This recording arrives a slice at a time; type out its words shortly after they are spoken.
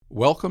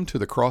Welcome to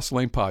the Cross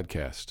Lane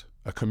Podcast,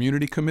 a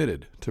community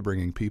committed to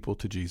bringing people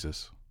to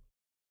Jesus.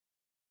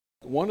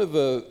 One of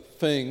the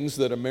things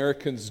that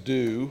Americans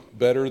do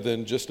better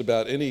than just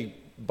about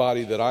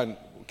anybody that I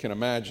can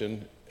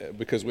imagine,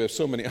 because we have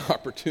so many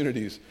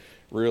opportunities,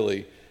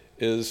 really,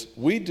 is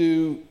we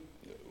do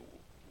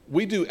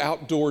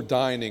outdoor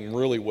dining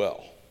really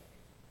well,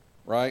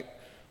 right?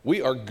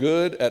 We are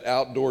good at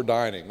outdoor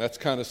dining. That's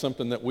kind of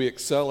something that we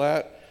excel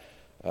at.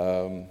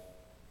 And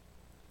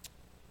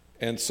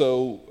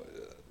so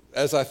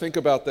as I think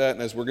about that,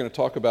 and as we're going to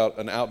talk about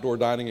an outdoor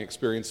dining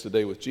experience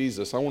today with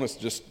Jesus, I want us to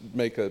just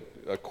make a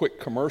quick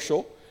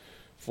commercial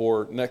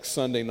for next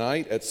Sunday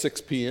night at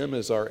 6 p.m.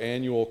 is our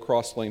annual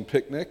Cross Lane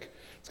Picnic.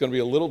 It's going to be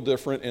a little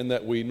different in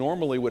that we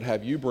normally would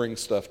have you bring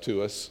stuff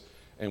to us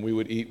and we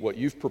would eat what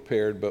you've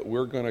prepared, but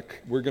we're going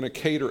to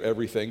cater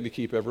everything to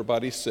keep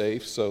everybody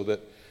safe so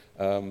that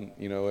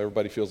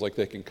everybody feels like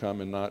they can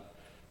come and not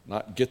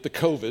get the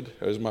COVID,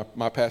 as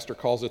my pastor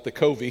calls it, the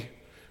COVID.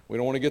 We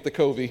don't want to get the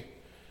COVID.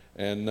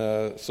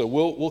 And so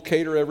we'll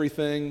cater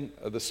everything.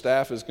 The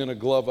staff is going to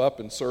glove up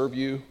and serve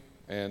you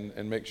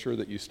and make sure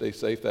that you stay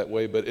safe that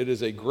way. But it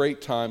is a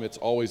great time. It's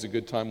always a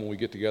good time when we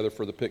get together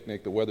for the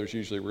picnic. The weather's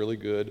usually really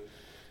good,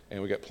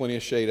 and we got plenty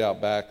of shade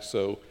out back.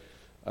 So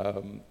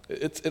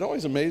it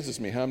always amazes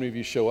me how many of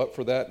you show up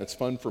for that, and it's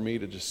fun for me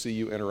to just see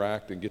you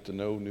interact and get to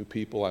know new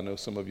people. I know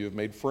some of you have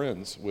made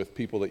friends with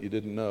people that you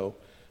didn't know,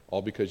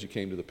 all because you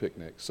came to the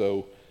picnic.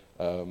 So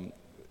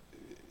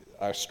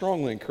I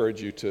strongly encourage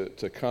you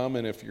to come,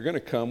 and if you're going to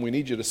come, we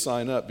need you to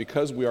sign up.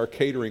 Because we are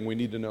catering, we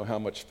need to know how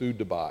much food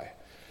to buy.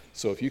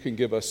 So if you can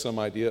give us some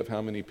idea of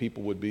how many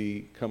people would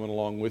be coming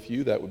along with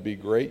you, that would be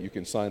great. You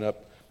can sign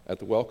up at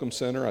the Welcome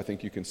Center. I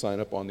think you can sign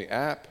up on the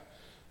app.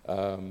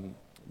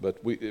 But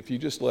if you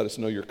just let us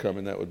know you're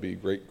coming, that would be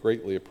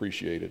greatly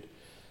appreciated.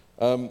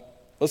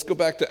 Let's go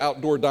back to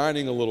outdoor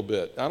dining a little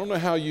bit. I don't know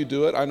how you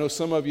do it. I know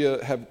some of you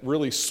have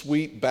really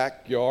sweet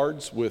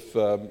backyards with,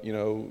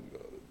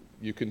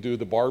 you can do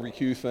the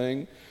barbecue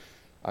thing.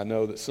 I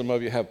know that some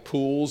of you have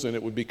pools, and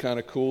it would be kind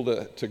of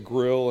cool to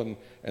grill and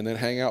then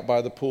hang out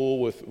by the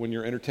pool when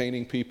you're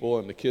entertaining people,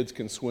 and the kids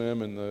can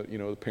swim, and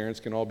the parents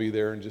can all be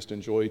there and just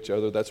enjoy each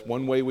other. That's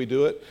one way we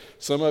do it.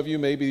 Some of you,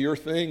 maybe your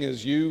thing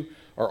is you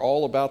are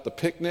all about the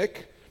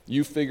picnic.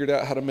 You figured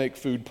out how to make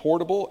food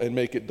portable and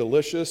make it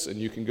delicious, and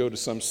you can go to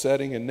some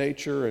setting in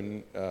nature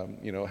and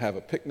have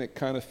a picnic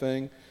kind of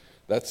thing.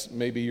 That's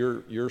maybe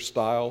your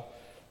style.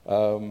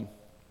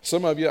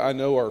 Some of you I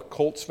know are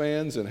Colts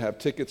fans and have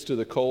tickets to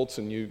the Colts,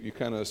 and you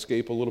kind of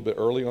escape a little bit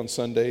early on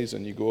Sundays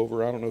and you go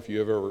over. I don't know if you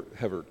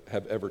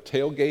have ever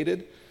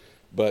tailgated,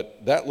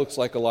 but that looks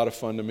like a lot of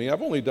fun to me.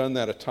 I've only done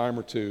that a time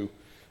or two,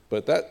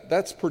 but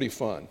that's pretty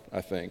fun,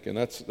 I think, and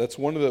that's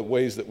one of the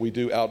ways that we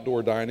do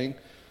outdoor dining.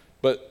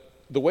 But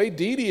the way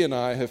Dee Dee and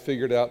I have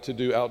figured out to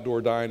do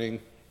outdoor dining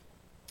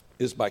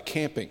is by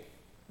camping.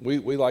 We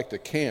like to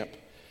camp,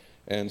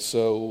 and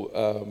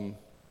so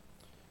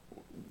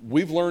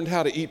we've learned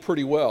how to eat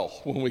pretty well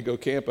when we go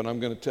camping.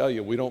 I'm going to tell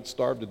you, we don't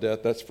starve to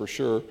death, that's for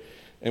sure.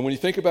 And when you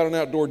think about an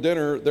outdoor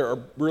dinner, there are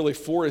really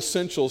 4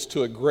 essentials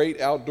to a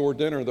great outdoor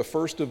dinner. The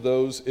first of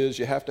those is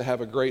you have to have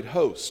a great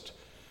host.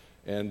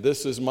 And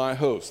this is my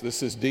host.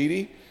 This is Dee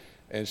Dee,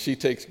 and she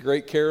takes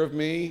great care of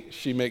me.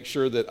 She makes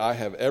sure that I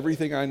have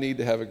everything I need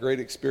to have a great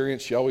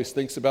experience. She always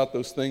thinks about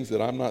those things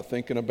that I'm not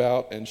thinking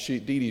about, and Dee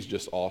Dee's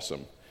just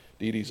awesome.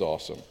 Dee Dee's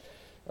awesome.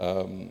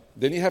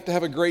 Then you have to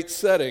have a great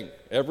setting.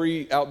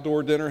 Every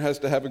outdoor dinner has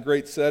to have a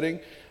great setting.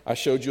 I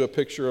showed you a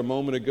picture a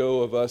moment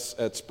ago of us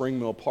at Spring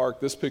Mill Park.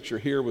 This picture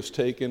here was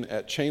taken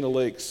at Chain of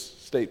Lakes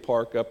State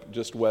Park up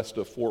just west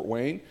of Fort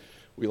Wayne.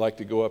 We like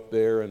to go up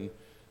there and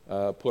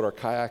put our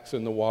kayaks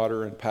in the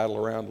water and paddle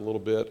around a little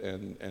bit,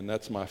 and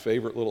that's my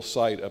favorite little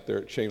site up there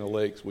at Chain of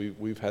Lakes.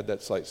 We've had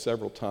that site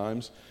several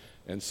times.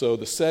 And so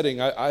the setting,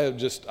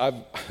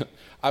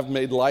 I've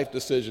made life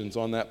decisions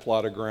on that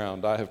plot of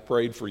ground. I have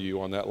prayed for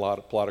you on that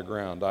plot of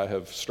ground. I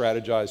have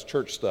strategized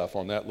church stuff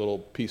on that little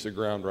piece of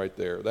ground right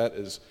there. That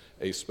is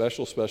a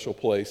special, special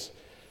place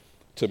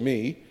to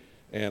me,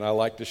 and I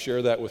like to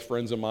share that with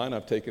friends of mine.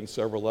 I've taken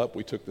several up.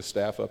 We took the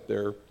staff up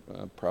there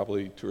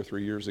probably 2 or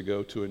 3 years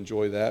ago to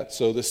enjoy that.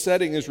 So the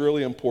setting is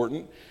really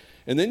important.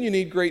 And then you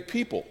need great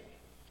people.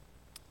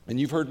 And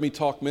you've heard me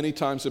talk many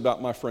times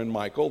about my friend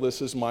Michael.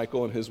 This is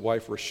Michael and his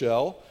wife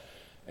Rochelle,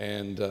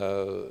 and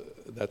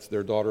that's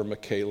their daughter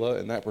Michaela.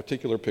 And that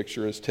particular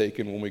picture is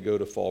taken when we go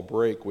to fall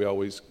break. We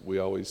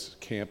always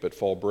camp at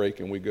fall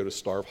break, and we go to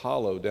Starve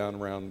Hollow down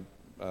around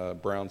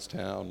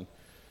Brownstown,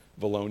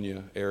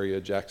 Valonia area,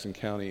 Jackson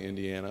County,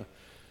 Indiana.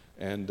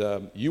 And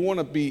you want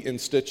to be in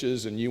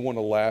stitches and you want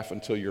to laugh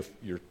until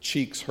your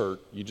cheeks hurt.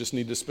 You just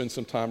need to spend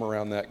some time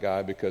around that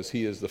guy because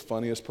he is the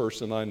funniest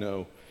person I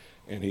know.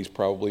 And he's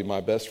probably my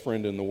best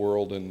friend in the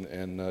world,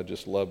 and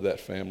just love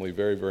that family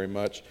very, very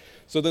much.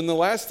 So then the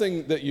last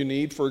thing that you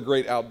need for a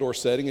great outdoor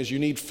setting is you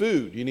need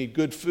food. You need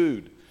good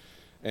food.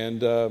 And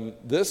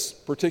this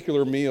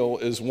particular meal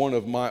is one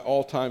of my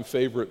all-time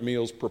favorite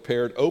meals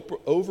prepared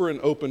over an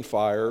open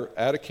fire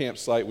at a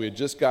campsite. We had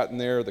just gotten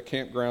there. The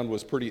campground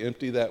was pretty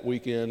empty that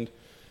weekend.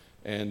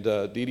 And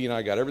Dee Dee and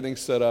I got everything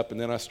set up, and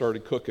then I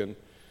started cooking.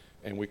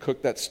 And we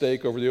cooked that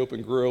steak over the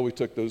open grill. We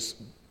took those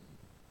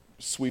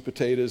sweet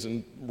potatoes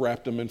and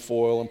wrapped them in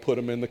foil and put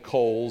them in the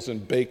coals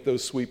and baked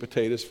those sweet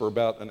potatoes for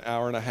about an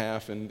hour and a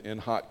half in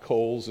hot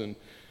coals. And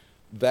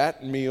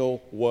that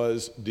meal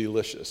was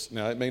delicious.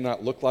 Now, it may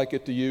not look like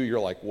it to you. You're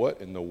like,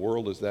 what in the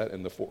world is that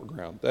in the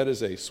foreground? That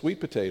is a sweet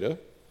potato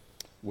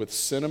with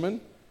cinnamon,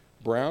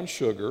 brown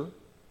sugar.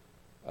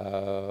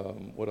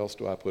 What else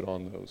do I put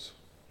on those?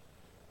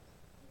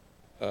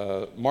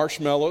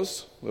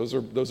 Marshmallows.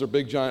 Those are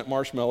big giant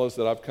marshmallows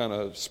that I've kind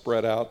of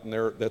spread out, and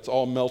that's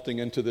all melting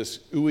into this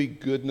ooey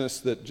goodness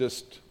that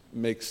just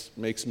makes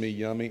me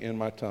yummy in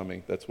my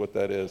tummy. That's what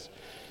that is.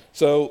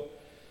 So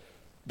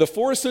the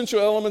 4 essential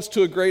elements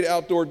to a great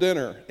outdoor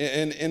dinner.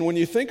 And when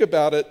you think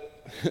about it,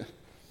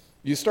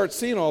 you start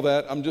seeing all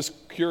that. I'm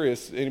just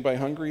curious, anybody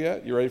hungry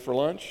yet? You ready for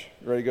lunch?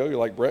 You ready to go? You're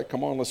like, Brett,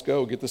 come on, let's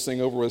go. Get this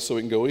thing over with so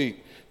we can go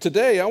eat.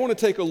 Today, I want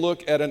to take a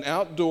look at an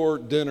outdoor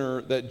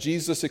dinner that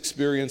Jesus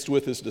experienced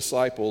with his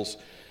disciples.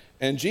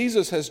 And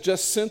Jesus has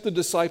just sent the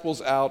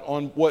disciples out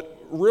on what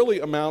really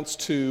amounts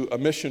to a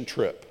mission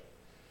trip.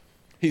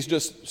 He's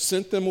just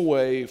sent them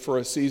away for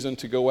a season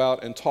to go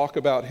out and talk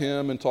about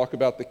him and talk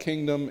about the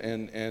kingdom,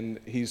 and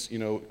he's,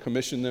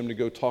 commissioned them to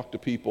go talk to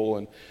people.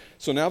 And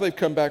so now they've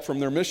come back from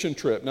their mission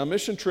trip. Now,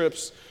 mission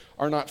trips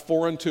are not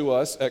foreign to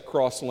us at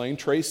Cross Lane.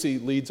 Tracy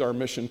leads our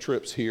mission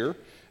trips here,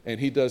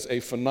 and he does a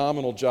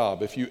phenomenal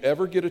job. If you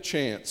ever get a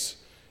chance,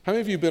 how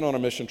many of you have been on a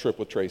mission trip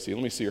with Tracy?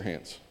 Let me see your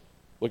hands.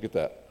 Look at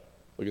that.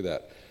 Look at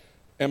that.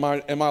 Am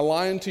I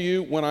lying to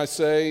you when I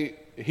say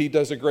he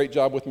does a great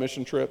job with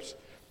mission trips?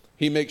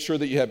 He makes sure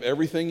that you have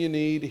everything you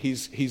need.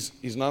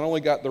 He's not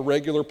only got the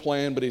regular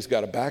plan, but he's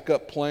got a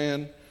backup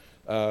plan.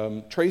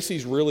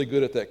 Tracy's really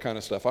good at that kind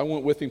of stuff. I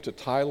went with him to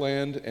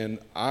Thailand, and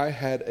I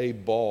had a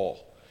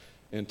ball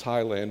in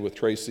Thailand with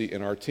Tracy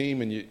and our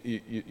team,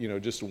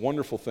 and just a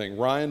wonderful thing.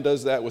 Ryan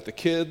does that with the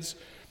kids,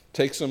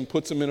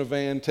 puts them in a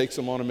van, takes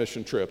them on a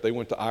mission trip. They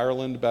went to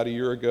Ireland about a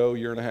year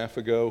and a half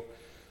ago,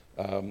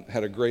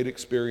 had a great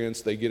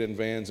experience. They get in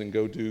vans and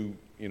go do,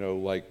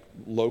 like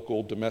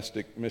local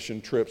domestic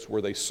mission trips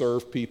where they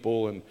serve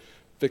people and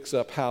fix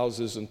up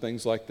houses and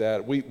things like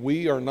that.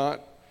 We are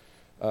not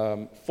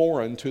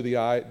foreign to the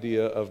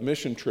idea of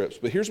mission trips.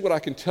 But here's what I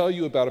can tell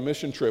you about a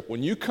mission trip.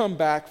 When you come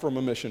back from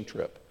a mission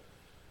trip,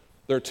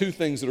 there are 2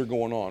 things that are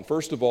going on.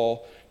 First of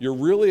all, you're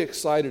really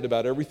excited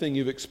about everything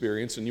you've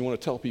experienced, and you want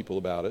to tell people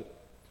about it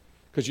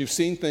because you've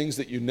seen things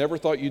that you never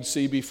thought you'd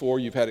see before.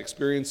 You've had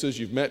experiences.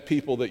 You've met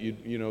people that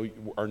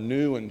are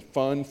new and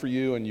fun for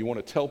you, and you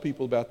want to tell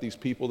people about these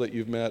people that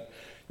you've met.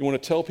 You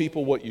want to tell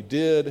people what you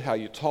did, how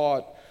you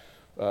taught,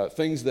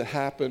 things that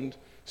happened.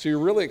 So you're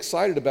really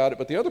excited about it,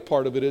 but the other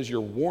part of it is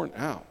you're worn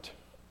out.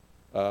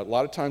 A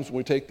lot of times when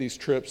we take these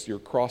trips, you're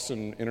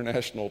crossing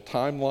international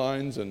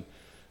timelines,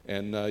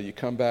 and you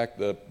come back,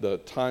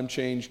 the time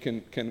change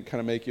can kind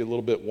of make you a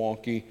little bit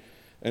wonky.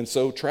 And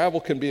so travel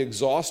can be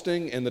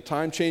exhausting, and the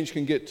time change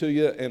can get to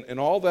you, and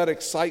all that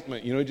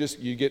excitement, you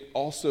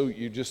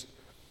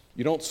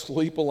don't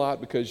sleep a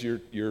lot because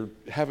you're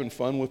having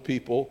fun with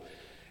people.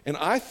 And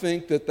I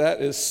think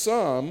that is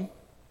some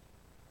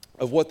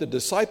of what the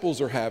disciples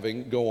are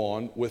having go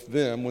on with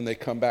them when they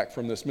come back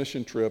from this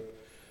mission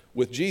trip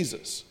with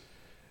Jesus.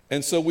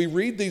 And so we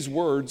read these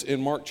words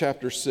in Mark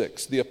chapter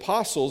 6. The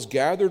apostles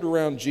gathered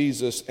around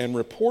Jesus and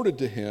reported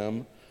to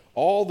him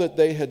all that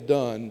they had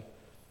done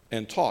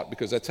and taught,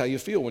 because that's how you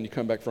feel when you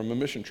come back from a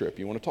mission trip.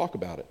 You want to talk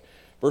about it.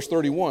 Verse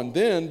 31,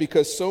 then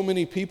because so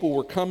many people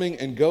were coming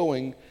and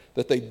going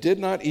that they did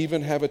not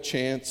even have a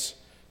chance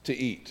to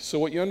eat. So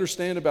what you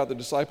understand about the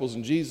disciples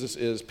and Jesus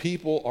is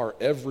people are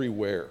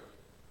everywhere.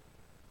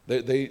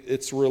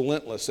 It's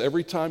relentless.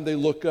 Every time they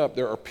look up,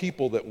 there are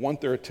people that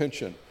want their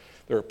attention.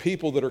 There are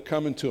people that are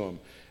coming to them.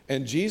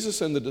 And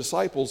Jesus and the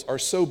disciples are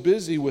so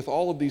busy with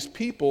all of these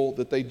people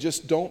that they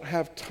just don't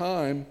have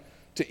time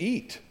to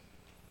eat.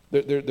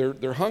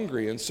 They're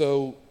hungry, and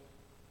so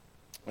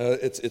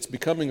it's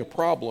becoming a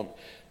problem.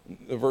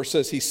 The verse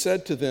says, he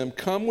said to them,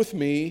 come with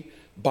me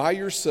by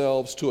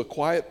yourselves to a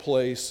quiet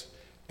place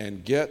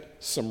and get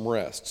some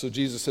rest. So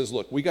Jesus says,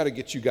 look, we got to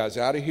get you guys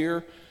out of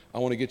here. I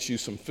want to get you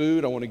some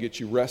food. I want to get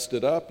you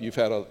rested up. You've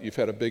had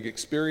a big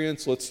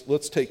experience.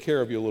 Let's take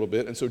care of you a little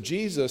bit. And so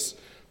Jesus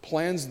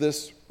plans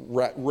this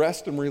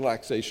rest and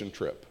relaxation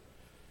trip.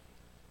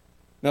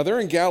 Now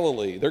they're in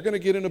Galilee. They're going to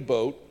get in a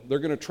boat. They're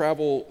going to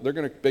travel. They're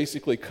going to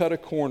basically cut a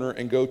north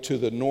and go to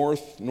the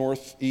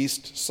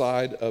northeast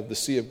side of the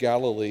Sea of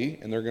Galilee,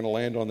 and they're going to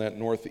land on that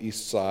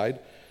northeast side.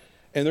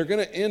 And they're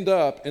going to end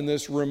up in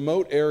this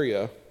remote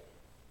area.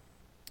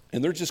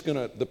 And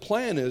the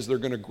plan is they're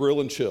going to grill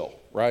and chill,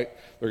 right?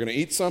 They're going to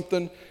eat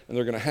something, and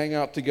they're going to hang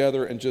out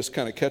together and just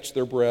kind of catch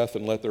their breath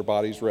and let their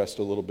bodies rest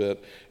a little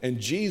bit.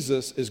 And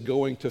Jesus is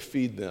going to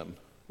feed them,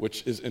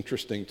 which is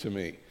interesting to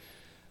me.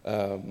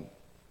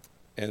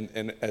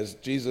 And as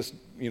Jesus,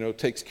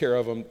 takes care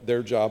of them,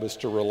 their job is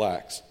to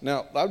relax.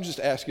 Now, I'll just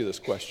ask you this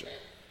question.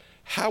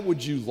 How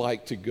would you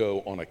like to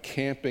go on a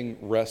camping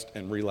rest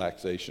and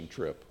relaxation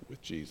trip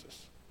with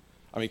Jesus?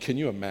 I mean, can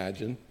you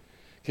imagine?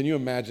 Can you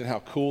imagine how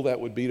cool that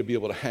would be to be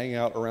able to hang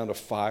out around a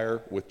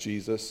fire with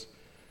Jesus,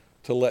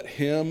 to let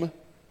him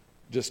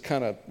just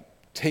kind of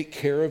take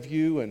care of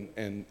you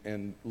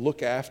and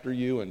look after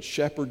you and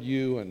shepherd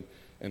you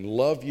and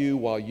love you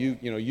while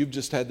you've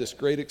just had this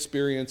great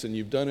experience and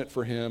you've done it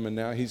for him, and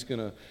now he's going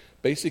to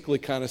basically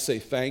kind of say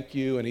thank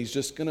you, and he's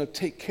just going to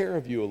take care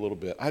of you a little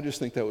bit. I just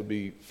think that would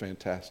be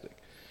fantastic.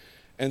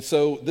 And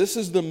so this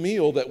is the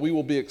meal that we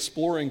will be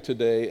exploring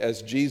today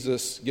as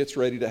Jesus gets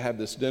ready to have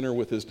this dinner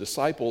with his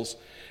disciples.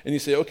 And you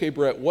say, okay,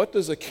 Brett, what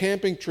does a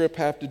camping trip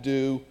have to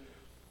do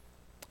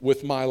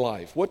with my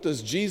life? What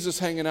does Jesus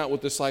hanging out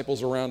with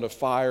disciples around a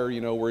fire,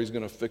 where he's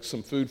going to fix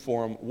some food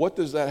for them, what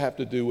does that have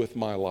to do with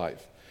my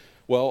life?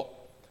 Well,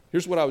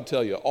 here's what I would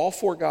tell you. All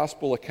 4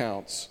 gospel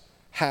accounts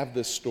have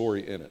this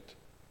story in it.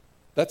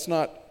 That's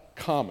not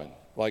common.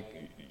 Like,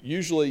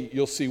 usually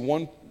you'll see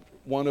one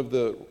of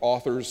the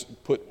authors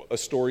put a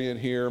story in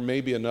here,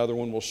 maybe another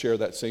one will share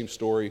that same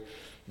story.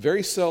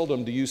 Very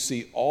seldom do you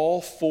see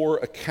all 4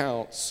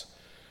 accounts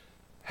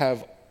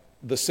have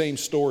the same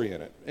story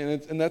in it.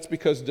 And that's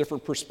because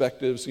different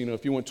perspectives,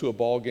 if you went to a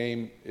ball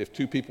game, if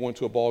 2 people went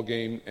to a ball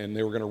game and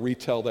they were going to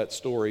retell that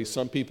story,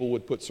 some people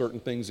would put certain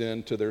things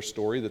into their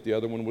story that the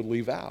other one would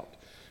leave out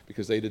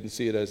because they didn't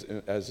see it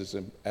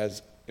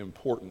as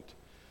important.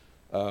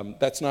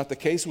 That's not the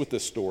case with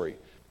this story.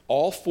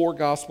 All 4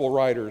 gospel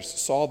writers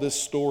saw this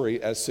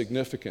story as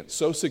significant,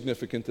 so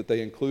significant that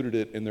they included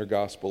it in their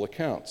gospel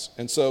accounts.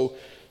 And so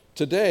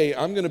today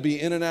I'm going to be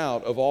in and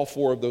out of all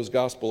 4 of those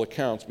gospel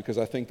accounts because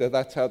I think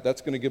that's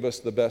going to give us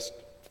the best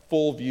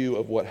full view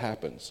of what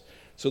happens.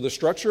 So the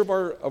structure of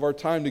our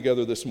time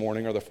together this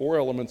morning are the 4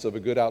 elements of a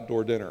good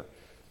outdoor dinner: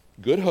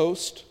 good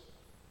host,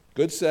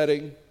 good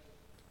setting,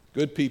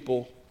 good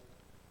people,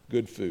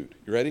 good food.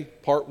 You ready?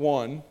 Part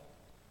 1,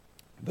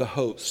 the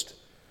host.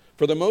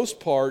 For the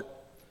most part,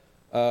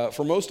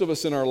 for most of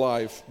us in our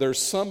life, there's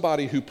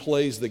somebody who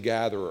plays the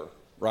gatherer,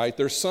 right?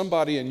 There's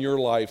somebody in your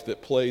life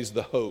that plays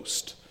the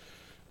host.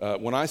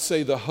 When I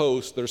say the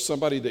host, there's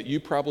somebody that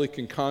you probably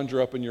can conjure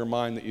up in your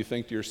mind that you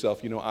think to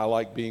yourself, I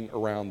like being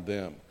around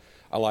them.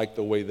 I like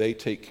the way they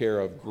take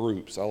care of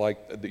groups. I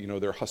like,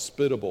 they're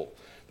hospitable.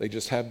 They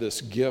just have this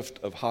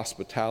gift of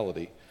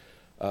hospitality.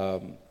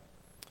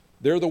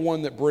 They're the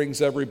one that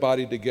brings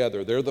everybody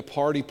together. They're the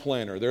party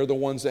planner. They're the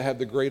ones that have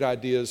the great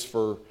ideas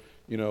for,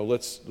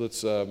 let's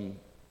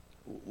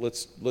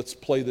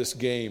play this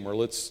game, or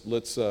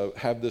let's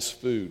have this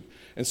food.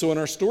 And so in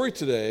our story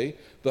today,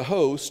 the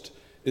host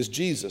is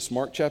Jesus.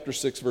 Mark chapter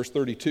 6, verse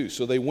 32.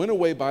 So they went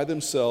away by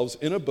themselves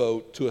in a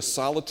boat to a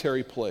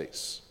solitary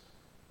place.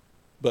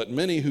 But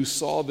many who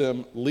saw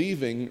them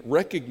leaving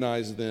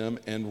recognized them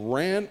and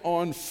ran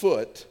on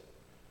foot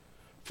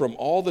from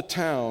all the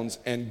towns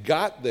and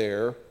got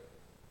there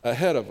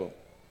ahead of them.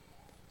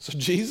 So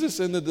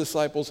Jesus and the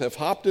disciples have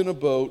hopped in a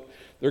boat.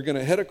 They're going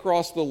to head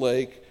across the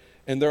lake.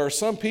 And there are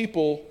some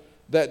people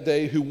that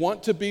day who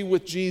want to be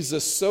with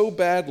Jesus so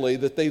badly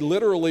that they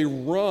literally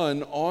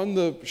run on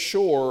the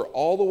shore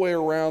all the way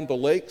around the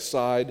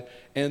lakeside,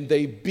 and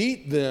they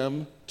beat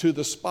them to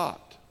the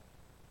spot.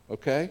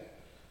 Okay?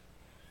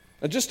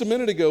 And just a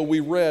minute ago,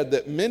 we read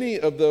that many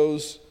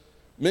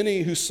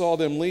who saw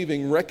them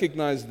leaving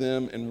recognized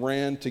them and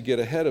ran to get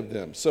ahead of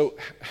them. So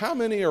how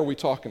many are we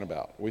talking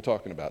about? Are we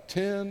talking about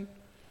 10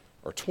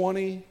 or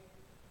 20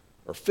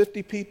 or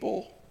 50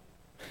 people?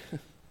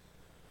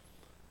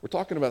 We're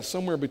talking about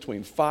somewhere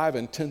between 5,000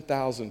 and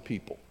 10,000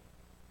 people,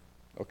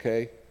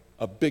 okay?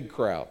 A big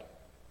crowd.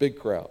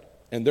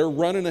 And they're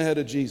running ahead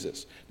of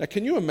Jesus. Now,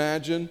 can you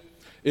imagine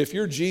if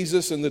you're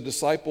Jesus and the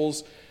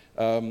disciples,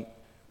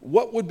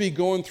 what would be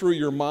going through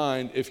your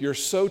mind if you're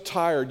so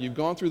tired, you've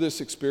gone through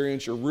this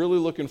experience, you're really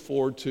looking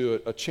forward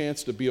to a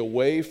chance to be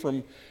away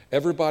from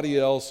everybody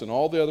else and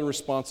all the other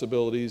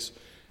responsibilities.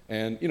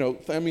 And,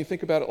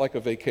 think about it like a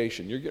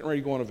vacation. You're getting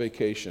ready to go on a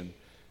vacation,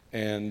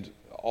 and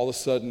all of a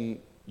sudden,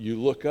 you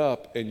look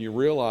up and you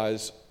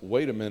realize,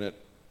 wait a minute,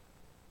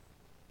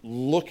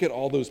 look at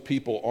all those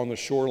people on the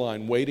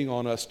shoreline waiting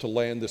on us to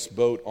land this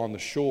boat on the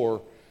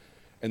shore.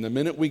 And the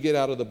minute we get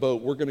out of the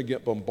boat, we're going to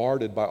get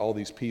bombarded by all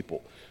these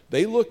people.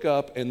 They look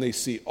up and they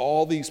see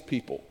all these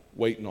people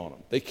waiting on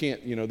them. They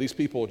can't, these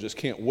people just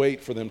can't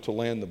wait for them to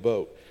land the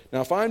boat.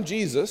 Now, if I'm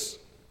Jesus,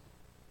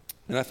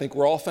 and I think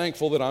we're all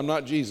thankful that I'm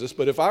not Jesus,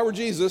 but if I were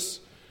Jesus,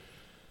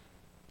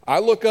 I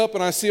look up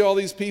and I see all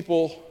these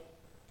people,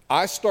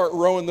 I start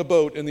rowing the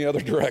boat in the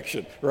other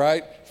direction,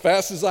 right?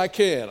 Fast as I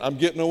can. I'm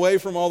getting away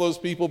from all those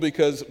people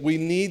because we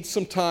need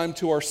some time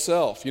to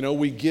ourselves.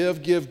 We give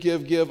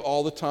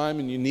all the time,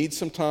 and you need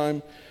some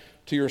time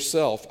to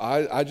yourself.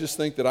 I just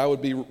think that I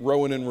would be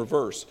rowing in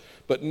reverse.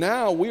 But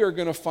now we are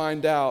going to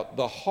find out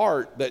the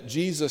heart that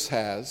Jesus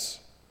has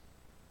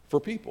for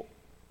people.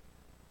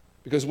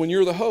 Because when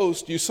you're the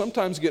host, you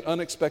sometimes get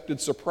unexpected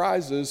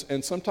surprises,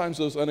 and sometimes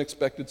those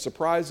unexpected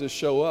surprises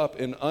show up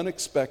in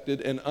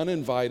unexpected and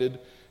uninvited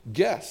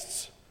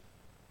guests.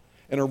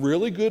 And a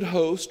really good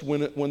host,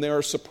 when they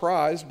are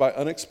surprised by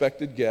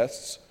unexpected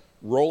guests,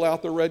 roll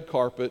out the red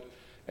carpet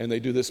And they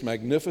do this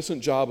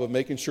magnificent job of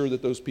making sure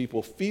that those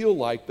people feel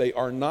like they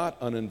are not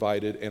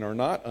uninvited and are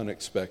not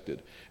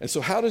unexpected. And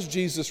so how does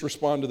Jesus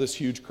respond to this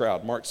huge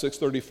crowd? Mark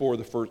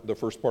 6:34, the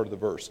first part of the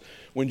verse.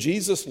 When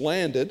Jesus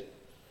landed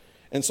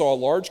and saw a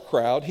large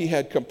crowd, he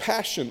had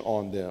compassion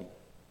on them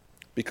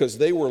because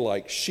they were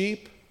like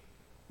sheep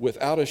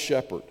without a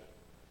shepherd.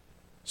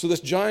 So this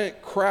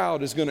giant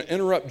crowd is going to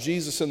interrupt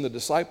Jesus and the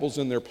disciples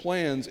in their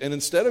plans, and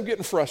instead of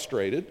getting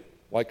frustrated,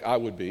 like I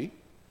would be,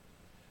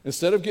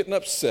 instead of getting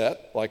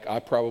upset, like I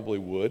probably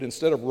would,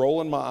 instead of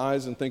rolling my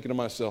eyes and thinking to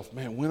myself,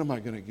 man, when am I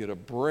going to get a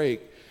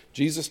break?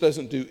 Jesus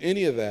doesn't do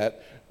any of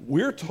that.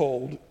 We're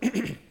told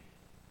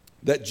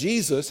that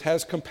Jesus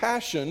has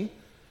compassion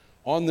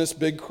on this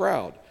big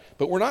crowd.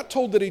 But we're not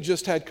told that he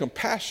just had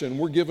compassion.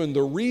 We're given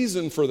the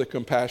reason for the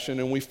compassion,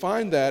 and we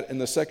find that in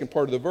the second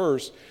part of the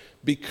verse,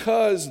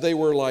 because they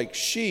were like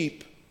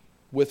sheep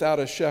without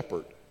a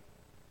shepherd.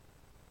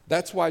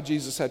 That's why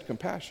Jesus had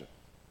compassion.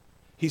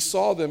 He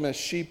saw them as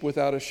sheep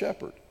without a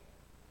shepherd.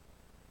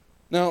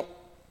 Now,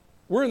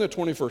 we're in the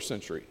 21st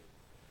century,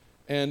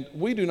 and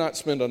we do not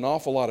spend an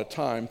awful lot of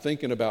time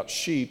thinking about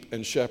sheep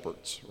and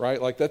shepherds,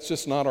 right? Like, that's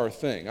just not our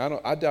thing.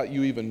 I doubt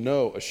you even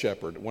know a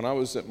shepherd. When I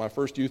was at my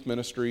first youth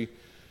ministry,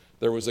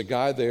 there was a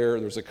guy there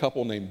was a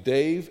couple named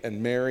Dave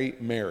and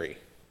Mary.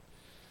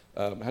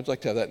 How'd you like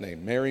to have that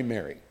name?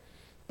 Mary.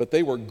 But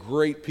they were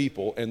great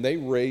people, and they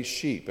raised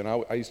sheep. And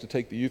I used to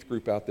take the youth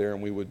group out there,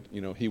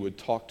 and he would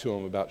talk to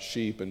them about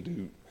sheep and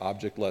do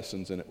object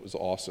lessons, and it was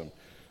awesome.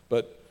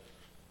 But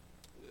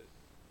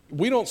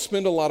we don't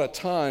spend a lot of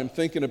time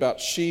thinking about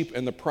sheep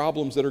and the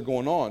problems that are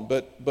going on.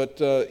 But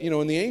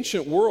in the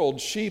ancient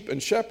world, sheep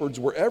and shepherds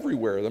were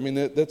everywhere. I mean,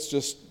 that's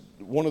just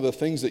one of the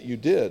things that you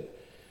did.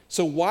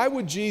 So why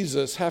would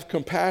Jesus have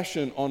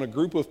compassion on a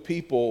group of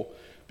people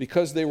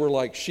because they were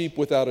like sheep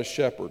without a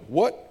shepherd?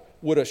 What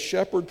would a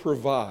shepherd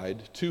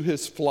provide to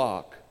his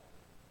flock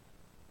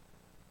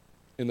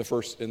in the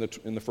first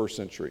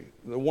century?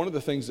 One of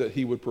the things that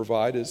he would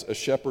provide is a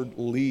shepherd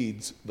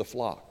leads the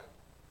flock.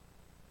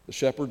 The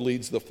shepherd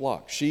leads the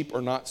flock. Sheep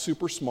are not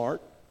super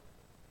smart,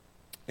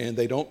 and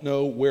they don't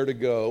know where to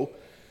go.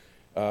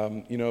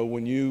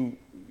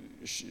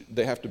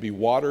 They have to be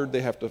watered,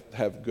 they have to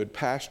have good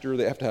pasture,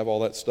 they have to have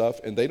all that stuff,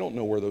 and they don't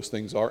know where those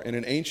things are. And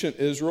in ancient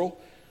Israel,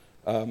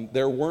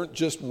 there weren't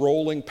just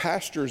rolling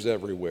pastures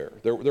everywhere.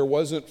 There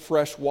wasn't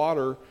fresh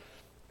water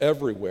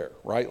everywhere,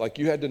 right? Like,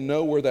 you had to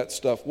know where that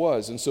stuff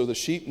was. And so the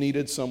sheep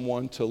needed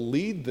someone to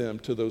lead them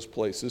to those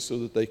places so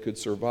that they could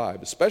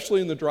survive,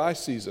 especially in the dry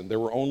season. There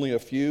were only a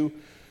few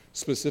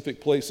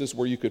specific places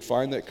where you could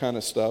find that kind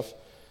of stuff.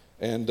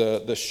 And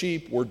the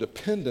sheep were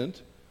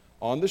dependent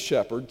on the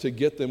shepherd to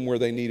get them where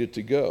they needed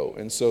to go.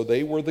 And so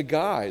they were the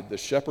guide. The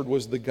shepherd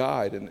was the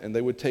guide, and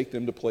they would take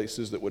them to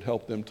places that would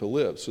help them to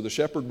live. So the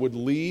shepherd would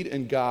lead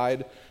and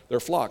guide their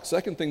flock.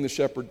 Second thing the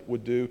shepherd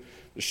would do,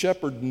 the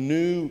shepherd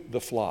knew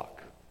the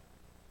flock,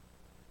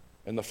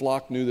 and the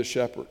flock knew the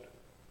shepherd.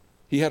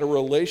 He had a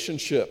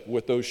relationship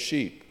with those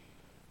sheep.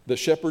 The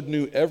shepherd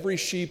knew every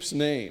sheep's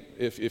name.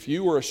 If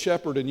you were a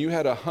shepherd and you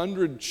had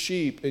 100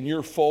 sheep in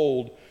your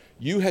fold,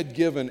 you had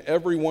given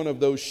every one of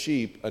those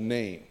sheep a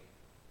name.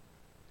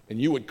 And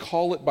you would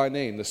call it by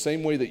name, the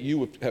same way that you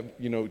would have,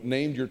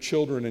 named your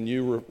children and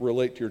you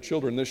relate to your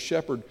children. This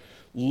shepherd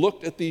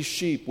looked at these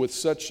sheep with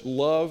such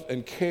love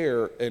and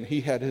care, and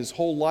he had his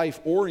whole life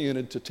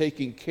oriented to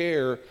taking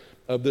care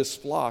of this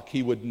flock.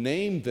 He would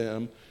name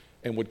them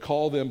and would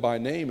call them by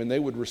name, and they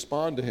would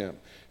respond to him.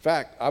 In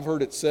fact, I've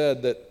heard it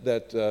said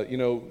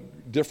that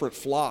different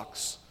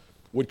flocks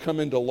would come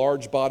into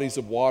large bodies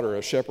of water.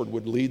 A shepherd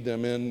would lead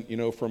them in,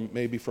 from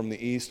the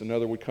east,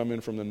 another would come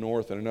in from the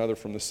north, and another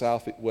from the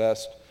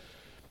southwest.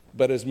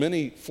 But as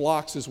many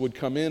flocks as would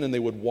come in and they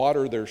would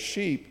water their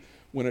sheep,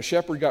 when a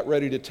shepherd got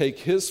ready to take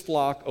his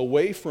flock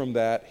away from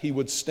that, he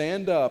would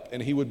stand up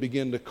and he would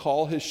begin to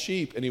call his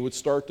sheep, and he would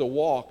start to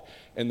walk,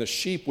 and the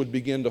sheep would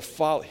begin to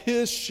follow.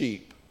 His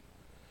sheep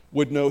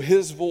would know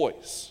his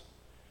voice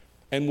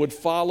and would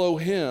follow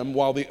him,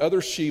 while the other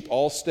sheep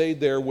all stayed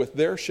there with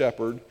their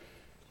shepherd,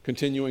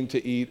 continuing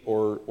to eat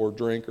or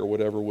drink or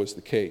whatever was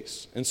the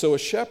case. And so a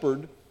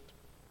shepherd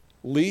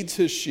leads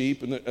his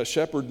sheep, and a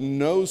shepherd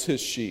knows his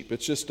sheep.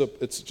 It's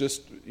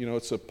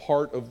a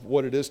part of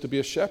what it is to be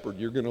a shepherd.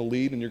 You're going to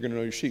lead and you're going to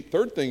know your sheep.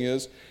 Third thing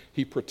is,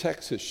 he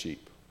protects his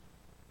sheep.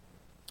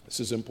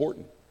 This is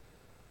important.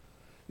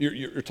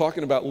 You're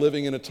talking about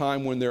living in a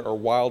time when there are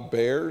wild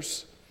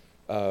bears,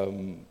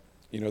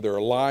 there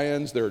are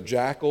lions, there are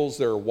jackals,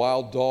 there are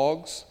wild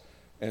dogs.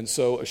 And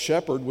so a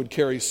shepherd would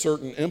carry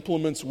certain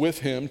implements with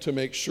him to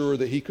make sure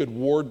that he could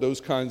ward those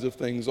kinds of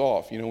things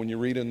off. When you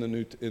read in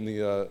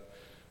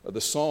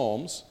the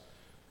Psalms,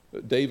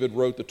 David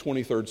wrote the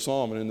 23rd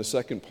Psalm, and in the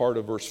second part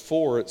of verse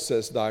 4, it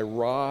says, "Thy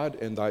rod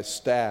and thy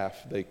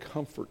staff, they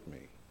comfort me."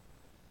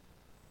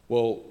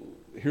 Well,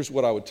 here's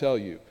what I would tell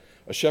you.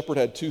 A shepherd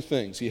had two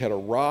things. He had a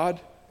rod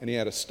and he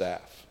had a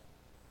staff.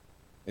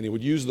 And he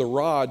would use the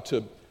rod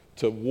to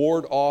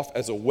ward off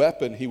as a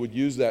weapon. He would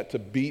use that to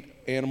beat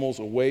animals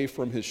away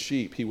from his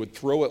sheep. He would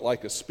throw it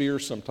like a spear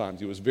sometimes.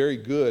 He was very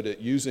good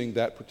at using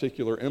that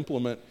particular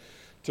implement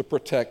to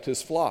protect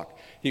his flock.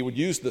 He would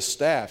use the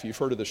staff. You've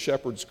heard of the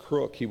shepherd's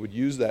crook. He would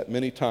use that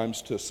many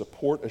times to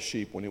support a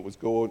sheep when it was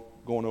going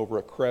over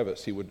a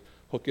crevice. He would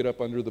hook it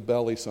up under the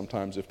belly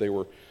sometimes if they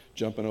were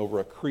jumping over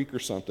a creek or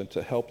something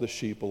to help the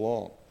sheep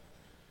along.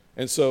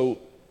 And so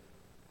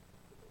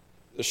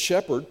the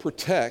shepherd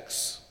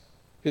protects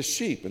his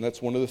sheep, and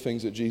that's one of the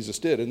things that Jesus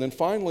did. And then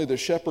finally, the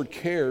shepherd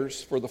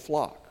cares for the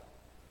flock.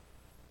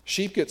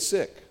 Sheep get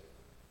sick.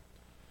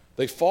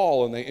 They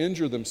fall and they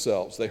injure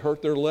themselves. They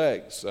hurt their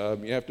legs.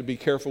 You have to be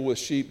careful with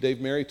sheep.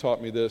 Dave Mary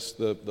taught me this.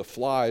 The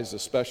flies,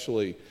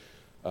 especially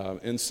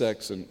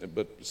insects,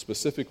 but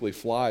specifically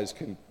flies,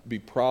 can be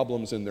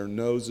problems in their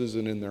noses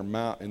and in their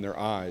mouth, in their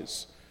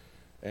eyes.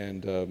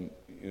 And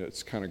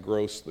it's kind of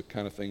gross, the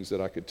kind of things that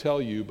I could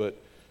tell you, but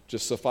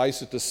just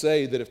suffice it to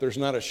say that if there's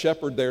not a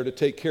shepherd there to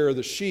take care of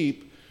the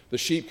sheep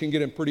can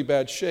get in pretty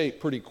bad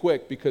shape pretty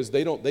quick because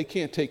they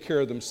can't take care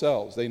of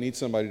themselves. They need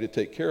somebody to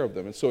take care of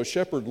them. And so a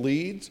shepherd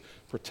leads,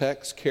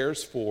 protects,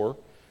 cares for,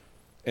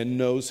 and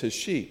knows his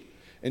sheep.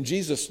 And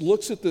Jesus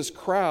looks at this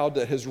crowd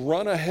that has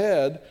run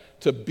ahead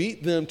to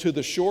beat them to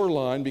the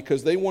shoreline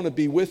because they want to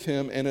be with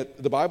him, and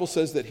the Bible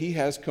says that he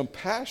has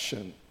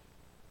compassion.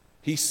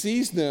 He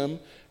sees them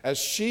as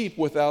sheep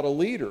without a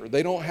leader.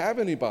 They don't have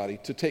anybody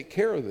to take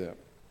care of them.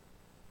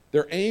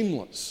 They're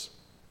aimless.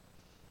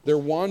 They're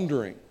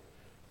wandering.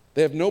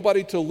 They have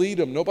nobody to lead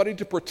them, nobody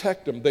to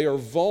protect them. They are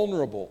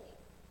vulnerable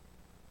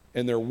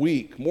and they're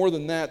weak. More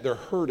than that, they're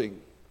hurting.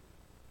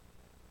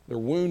 They're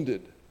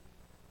wounded.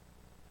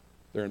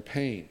 They're in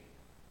pain.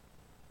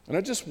 And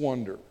I just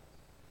wonder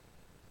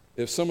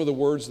if some of the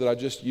words that I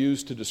just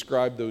used to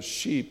describe those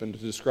sheep and to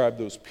describe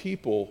those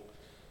people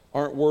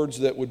aren't words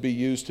that would be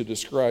used to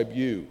describe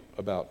you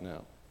about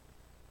now.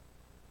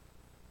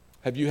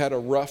 Have you had a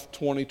rough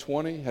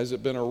 2020? Has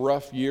it been a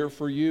rough year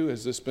for you?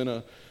 Has this been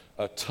a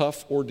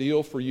tough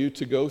ordeal for you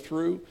to go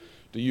through?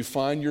 Do you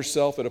find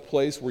yourself at a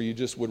place where you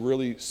just would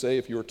really say,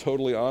 if you were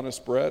totally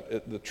honest,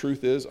 Brett, the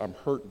truth is, I'm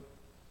hurting.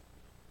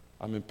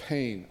 I'm in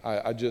pain.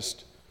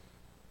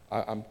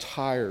 I'm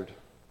tired.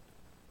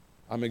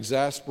 I'm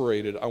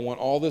exasperated. I want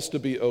all this to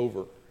be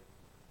over.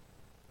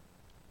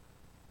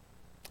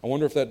 I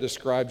wonder if that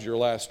describes your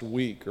last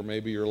week or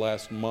maybe your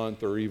last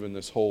month or even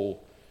this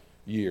whole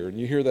year. And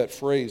you hear that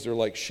phrase, they're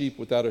like sheep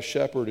without a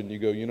shepherd, and you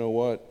go, you know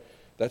what?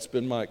 That's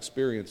been my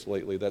experience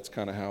lately. That's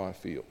kind of how I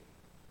feel.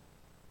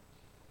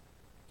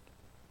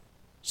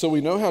 So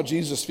we know how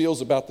Jesus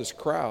feels about this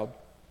crowd.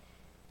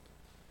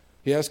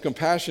 He has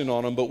compassion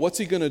on them, but what's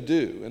he going to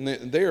do? And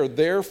they are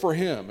there for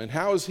him. And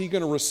how is he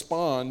going to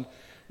respond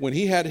when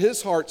he had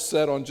his heart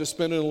set on just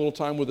spending a little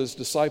time with his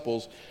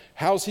disciples?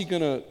 How's he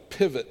going to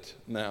pivot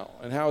now?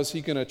 And how is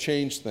he going to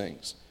change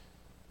things?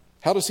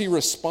 How does he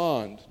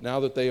respond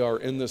now that they are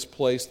in this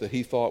place that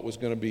he thought was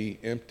going to be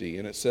empty?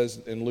 And it says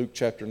in Luke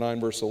chapter 9,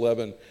 verse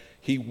 11,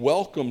 he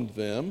welcomed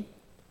them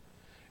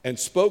and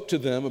spoke to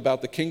them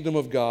about the kingdom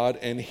of God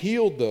and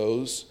healed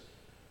those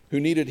who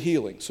needed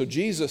healing. So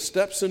Jesus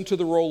steps into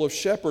the role of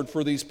shepherd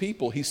for these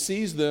people. He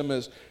sees them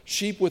as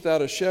sheep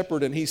without a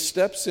shepherd, and he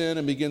steps in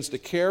and begins to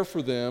care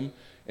for them,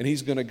 and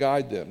he's going to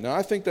guide them. Now,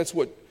 I think that's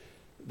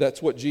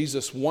what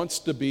Jesus wants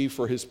to be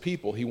for his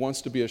people. He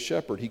wants to be a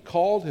shepherd. He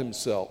called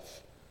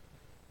himself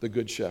the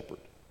good shepherd.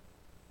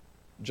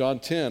 John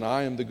 10,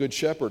 I am the good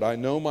shepherd. I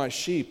know my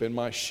sheep, and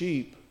my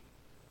sheep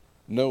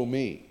know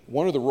me.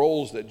 One of the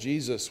roles that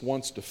Jesus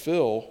wants to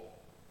fill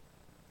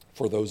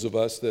for those of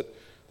us that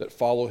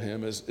follow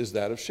him is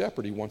that of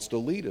shepherd. He wants to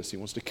lead us. He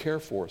wants to care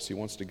for us. He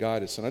wants to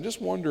guide us. And I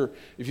just wonder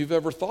if you've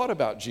ever thought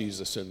about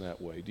Jesus in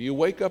that way. Do you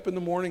wake up in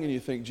the morning and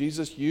you think,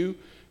 Jesus, you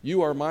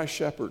are my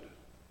shepherd.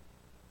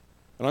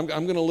 And I'm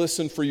going to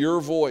listen for your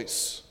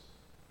voice.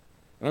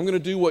 And I'm going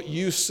to do what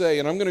you say,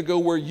 and I'm going to go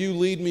where you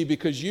lead me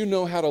because you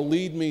know how to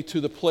lead me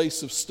to the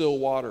place of still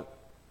water.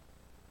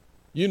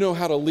 You know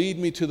how to lead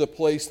me to the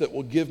place that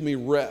will give me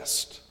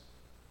rest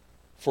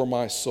for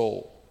my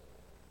soul.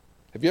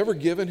 Have you ever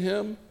given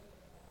him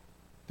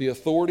the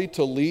authority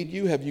to lead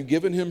you? Have you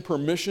given him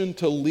permission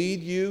to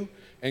lead you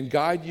and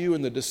guide you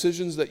in the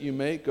decisions that you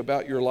make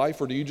about your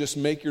life? Or do you just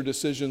make your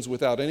decisions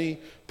without any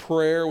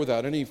prayer,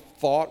 without any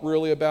thought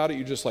really about it?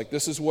 You're just like,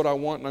 this is what I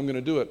want and I'm going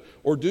to do it.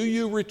 Or do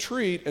you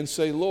retreat and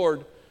say,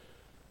 Lord,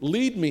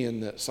 lead me in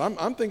this.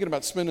 I'm thinking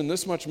about spending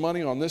this much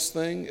money on this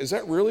thing. Is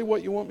that really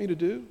what you want me to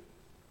do?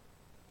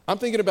 I'm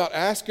thinking about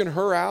asking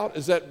her out.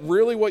 Is that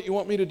really what you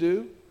want me to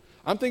do?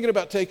 I'm thinking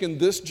about taking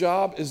this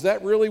job. Is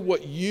that really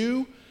what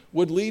you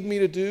would lead me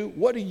to do?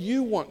 What do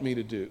you want me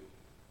to do?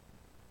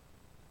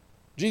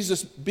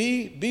 Jesus,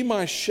 be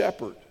my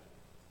shepherd.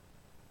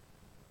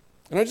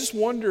 And I just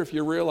wonder if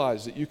you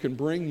realize that you can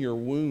bring your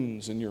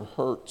wounds and your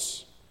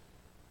hurts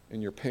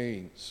and your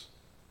pains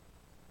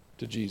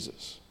to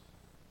Jesus.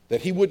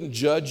 That he wouldn't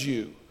judge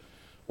you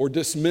or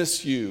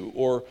dismiss you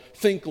or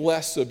think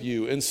less of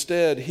you.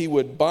 Instead, he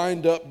would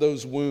bind up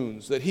those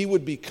wounds, that he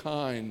would be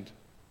kind,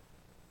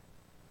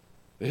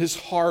 that his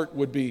heart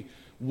would be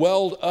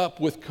welled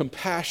up with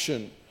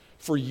compassion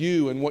for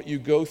you and what you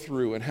go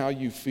through and how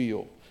you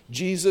feel.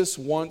 Jesus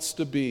wants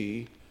to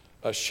be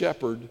a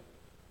shepherd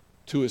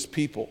to his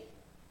people.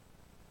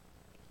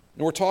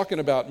 And we're talking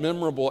about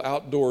memorable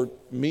outdoor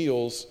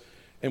meals,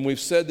 and we've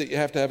said that you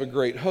have to have a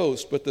great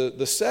host, but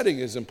the setting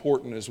is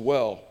important as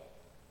well.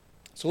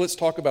 So let's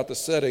talk about the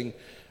setting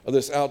of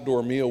this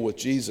outdoor meal with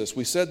Jesus.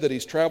 We said that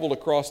he's traveled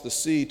across the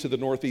sea to the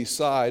northeast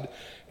side,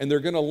 and they're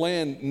going to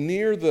land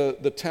near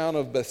the town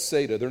of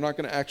Bethsaida. They're not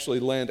going to actually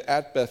land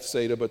at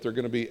Bethsaida, but they're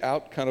going to be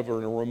out kind of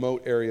in a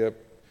remote area.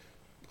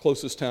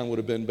 Closest town would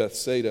have been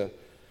Bethsaida.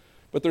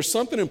 But there's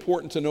something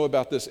important to know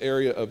about this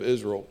area of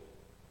Israel.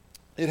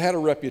 It had a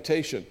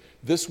reputation.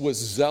 This was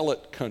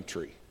zealot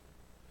country.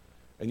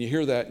 And you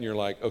hear that and you're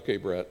like, okay,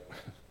 Brett,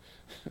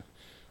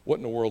 what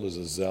in the world is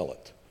a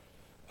zealot?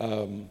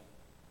 Let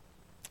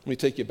me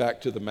take you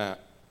back to the map.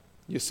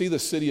 You see the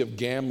city of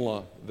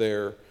Gamla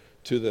there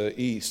to the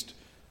east.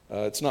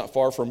 It's not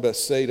far from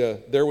Bethsaida.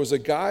 There was a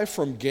guy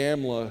from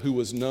Gamla who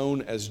was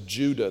known as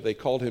Judah. They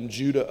called him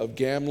Judah of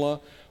Gamla,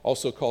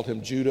 also called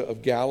him Judah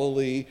of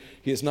Galilee.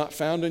 He is not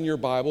found in your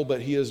Bible,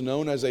 but he is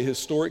known as a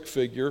historic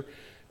figure.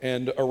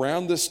 And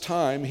around this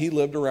time, he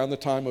lived around the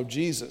time of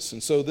Jesus.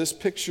 And so this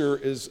picture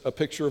is a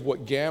picture of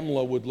what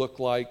Gamla would look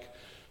like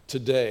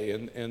today.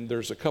 And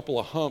there's a couple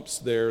of humps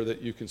there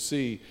that you can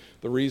see.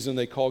 The reason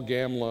they call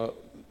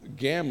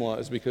Gamla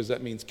is because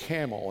that means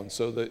camel. And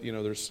so that,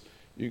 there's,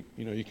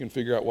 you can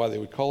figure out why they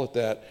would call it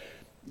that.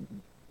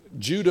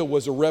 Judah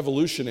was a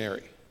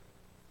revolutionary.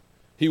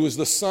 He was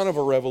the son of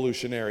a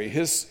revolutionary.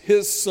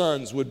 His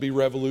sons would be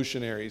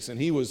revolutionaries. And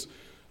he was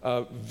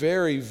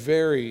very,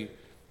 very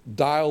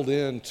dialed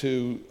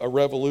into a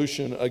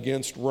revolution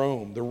against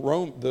Rome.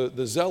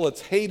 The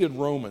Zealots hated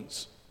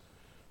Romans.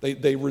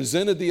 They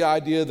resented the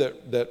idea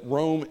that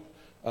Rome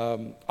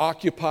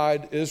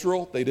occupied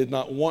Israel. They did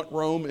not want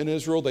Rome in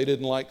Israel. They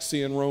didn't like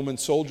seeing Roman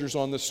soldiers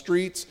on the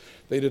streets.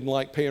 They didn't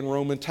like paying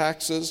Roman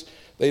taxes.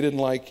 They didn't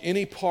like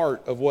any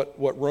part of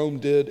what Rome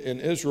did in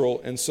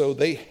Israel. And so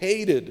they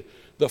hated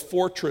the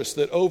fortress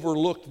that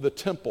overlooked the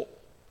temple.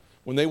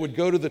 When they would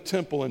go to the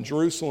temple in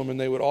Jerusalem and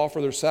they would offer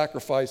their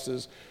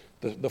sacrifices,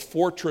 the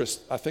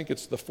fortress, I think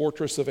it's the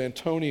fortress of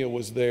Antonia,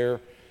 was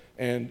there.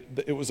 And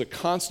it was a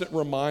constant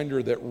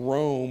reminder that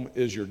Rome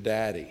is your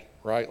daddy,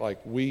 right? Like,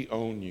 we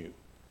own you.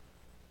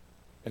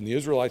 And the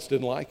Israelites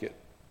didn't like it.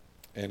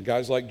 And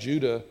guys like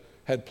Judah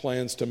had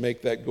plans to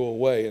make that go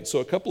away. And so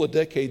a couple of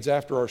decades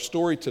after our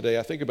story today,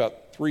 I think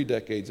about 3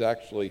 decades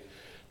actually,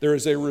 there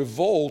is a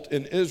revolt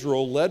in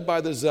Israel led by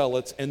the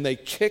Zealots, and they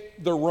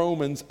kick the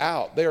Romans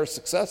out. They are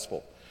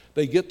successful.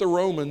 They get the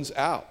Romans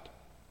out.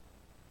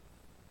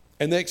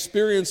 And they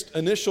experienced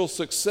initial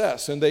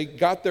success, and they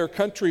got their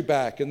country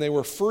back, and they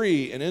were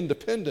free and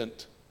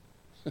independent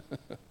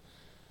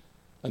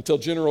until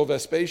General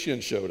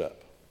Vespasian showed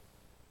up.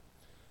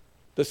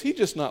 Does he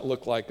just not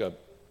look like a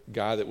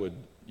guy that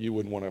you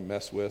wouldn't want to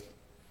mess with,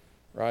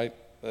 right?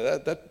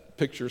 That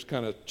picture's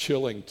kind of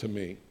chilling to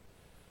me.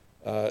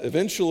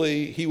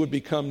 Eventually, he would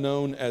become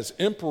known as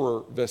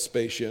Emperor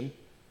Vespasian,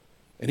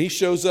 and he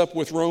shows up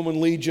with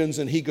Roman legions,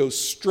 and he goes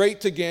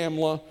straight to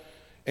Gamla,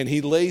 and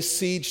he lays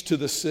siege to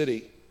the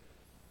city.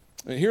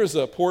 And here's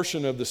a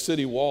portion of the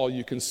city wall.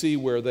 You can see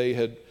where they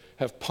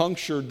have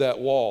punctured that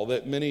wall.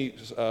 That many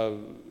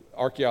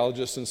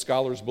archaeologists and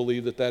scholars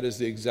believe that is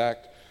the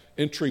exact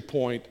entry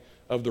point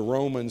of the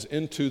Romans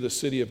into the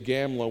city of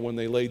Gamla when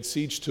they laid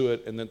siege to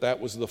it, and that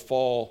was the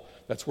fall.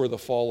 That's where the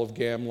fall of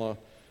Gamla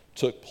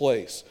took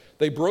place.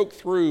 They broke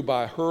through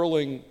by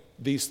hurling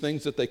these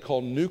things that they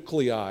call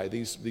nuclei,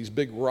 these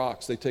big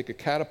rocks. They take a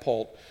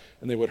catapult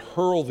and they would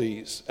hurl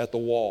these at the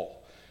wall.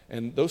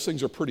 And those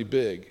things are pretty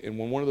big. And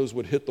when one of those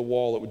would hit the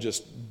wall, it would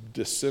just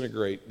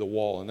disintegrate the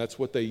wall. And that's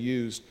what they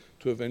used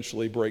to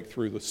eventually break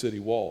through the city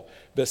wall.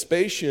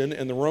 Vespasian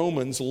and the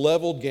Romans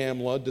leveled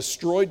Gamla,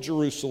 destroyed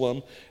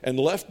Jerusalem, and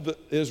left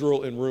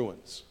Israel in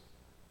ruins.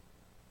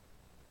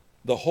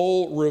 The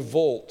whole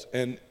revolt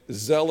and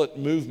zealot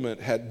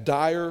movement had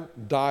dire,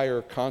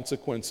 dire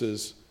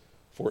consequences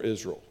for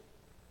Israel.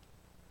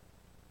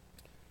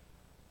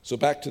 So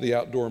back to the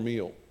outdoor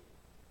meal.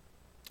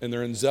 And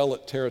they're in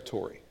zealot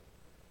territory.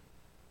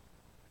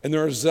 And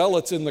there are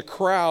zealots in the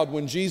crowd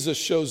when Jesus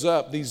shows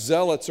up. These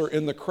zealots are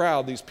in the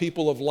crowd, these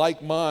people of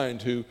like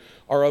mind who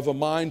are of a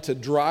mind to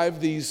drive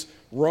these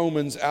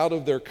Romans out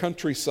of their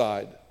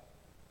countryside.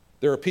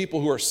 There are people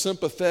who are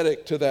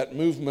sympathetic to that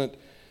movement,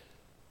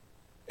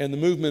 and the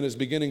movement is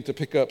beginning to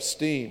pick up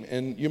steam.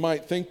 And you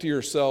might think to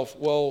yourself,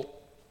 well,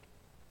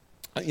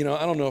 I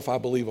don't know if I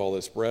believe all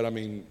this, Brett. I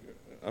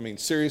mean,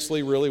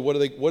 seriously, really, what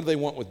do they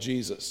want with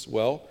Jesus?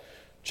 Well,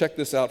 check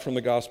this out from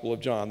the Gospel of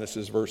John. This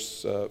is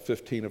verse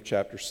 15 of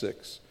chapter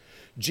 6.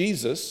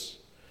 Jesus,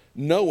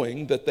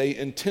 knowing that they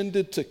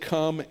intended to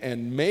come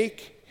and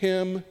make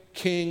him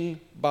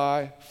king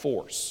by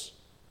force.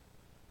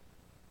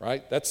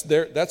 Right?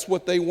 That's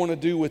what they want to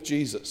do with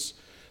Jesus.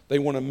 They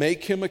want to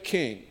make him a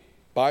king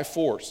by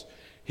force.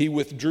 He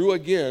withdrew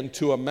again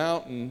to a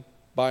mountain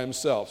by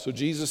himself. So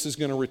Jesus is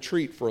going to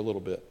retreat for a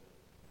little bit.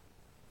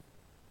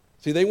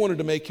 See, they wanted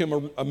to make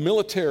him a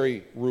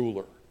military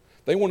ruler.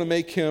 They want to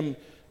make him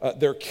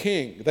their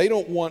king. They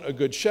don't want a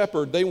good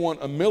shepherd. They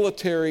want a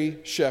military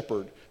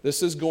shepherd.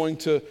 This is going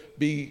to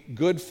be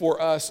good for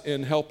us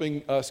in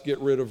helping us get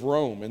rid of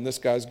Rome, and this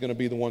guy's going to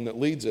be the one that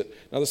leads it.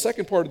 Now, the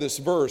second part of this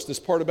verse, this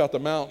part about the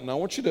mountain, I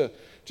want you to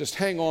just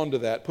hang on to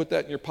that. Put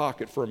that in your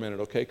pocket for a minute,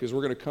 okay? Because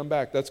we're going to come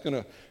back. That's going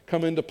to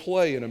come into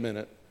play in a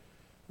minute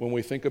when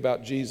we think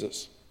about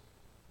Jesus.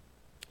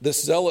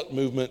 This zealot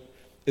movement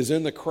is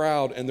in the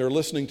crowd, and they're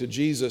listening to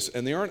Jesus,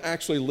 and they aren't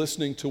actually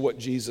listening to what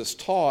Jesus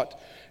taught,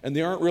 and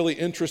they aren't really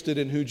interested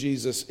in who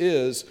Jesus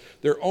is.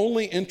 They're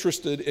only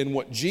interested in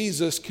what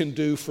Jesus can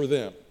do for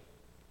them.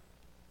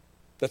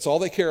 That's all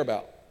they care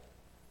about.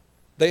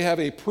 They have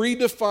a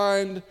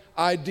predefined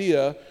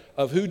idea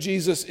of who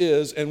Jesus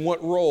is and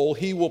what role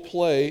he will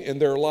play in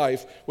their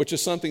life, which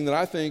is something that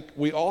I think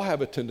we all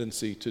have a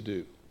tendency to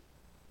do.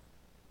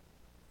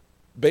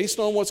 Based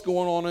on what's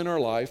going on in our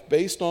life,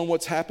 based on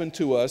what's happened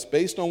to us,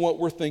 based on what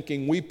we're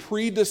thinking, we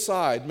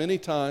pre-decide many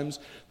times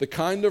the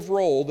kind of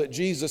role that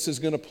Jesus is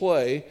going to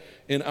play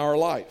in our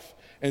life.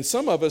 And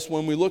some of us,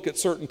 when we look at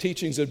certain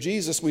teachings of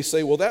Jesus, we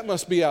say, well, that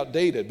must be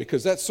outdated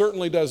because that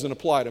certainly doesn't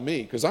apply to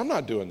me because I'm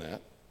not doing that.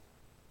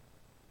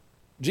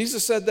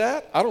 Jesus said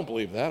that? I don't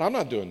believe that. I'm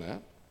not doing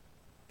that.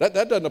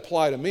 That doesn't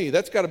apply to me.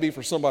 That's got to be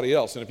for somebody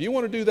else. And if you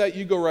want to do that,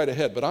 you go right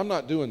ahead, but I'm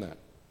not doing that.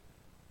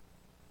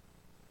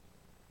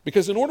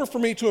 Because in order for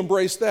me to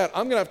embrace that,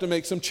 I'm going to have to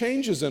make some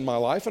changes in my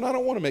life, and I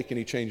don't want to make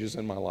any changes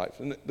in my life.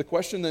 And the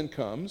question then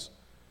comes,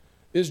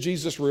 is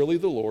Jesus really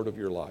the Lord of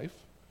your life?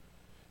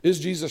 Is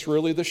Jesus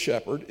really the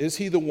shepherd? Is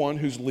he the one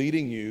who's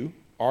leading you?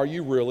 Are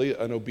you really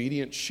an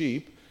obedient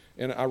sheep?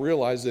 And I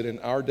realize that in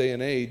our day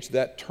and age,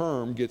 that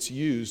term gets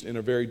used in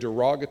a very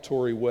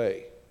derogatory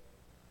way.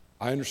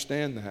 I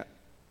understand that.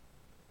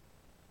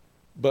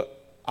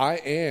 But I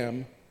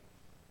am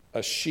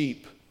a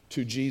sheep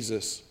to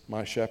Jesus,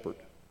 my shepherd.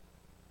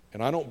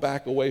 And I don't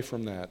back away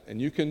from that.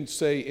 And you can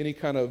say any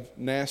kind of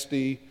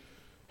nasty,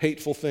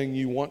 hateful thing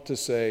you want to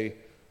say,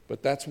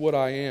 but that's what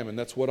I am and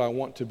that's what I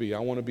want to be. I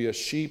want to be a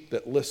sheep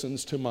that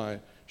listens to my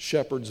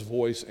shepherd's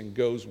voice and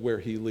goes where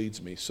he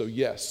leads me. So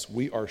yes,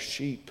 we are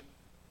sheep.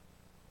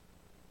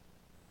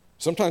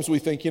 Sometimes we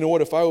think, you know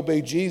what, if I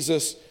obey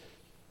Jesus,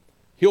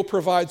 he'll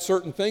provide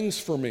certain things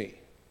for me.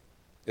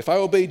 If I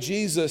obey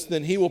Jesus,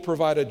 then he will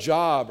provide a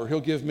job, or he'll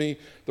give me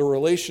the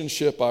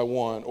relationship I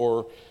want,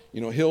 or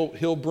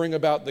he'll bring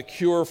about the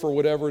cure for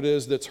whatever it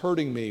is that's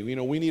hurting me.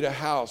 We need a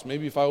house.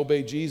 Maybe if I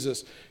obey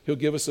Jesus, he'll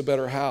give us a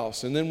better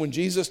house. And then when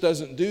Jesus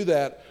doesn't do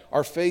that,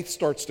 our faith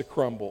starts to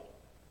crumble.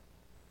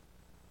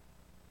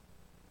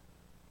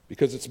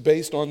 Because it's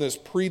based on this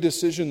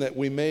pre-decision that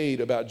we made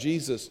about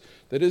Jesus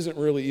that isn't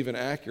really even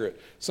accurate.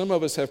 Some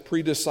of us have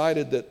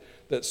pre-decided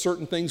that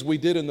certain things we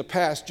did in the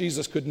past,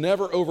 Jesus could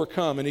never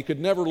overcome, and he could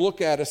never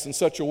look at us in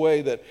such a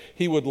way that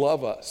he would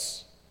love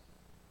us.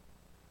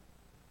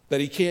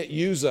 That he can't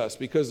use us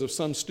because of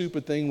some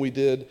stupid thing we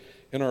did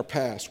in our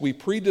past. We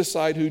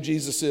pre-decide who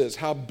Jesus is,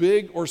 how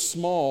big or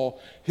small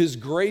his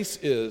grace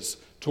is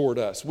toward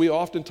us. We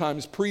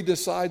oftentimes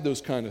pre-decide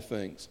those kind of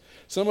things.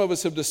 Some of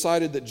us have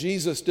decided that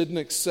Jesus didn't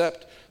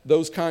accept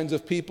those kinds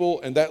of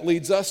people, and that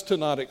leads us to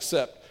not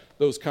accept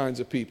those kinds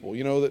of people.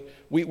 That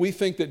we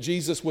think that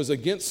Jesus was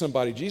against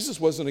somebody. Jesus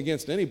wasn't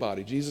against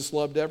anybody. Jesus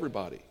loved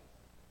everybody.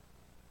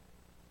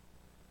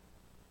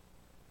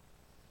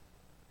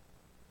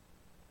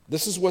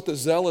 This is what the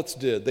zealots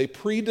did. They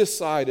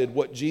pre-decided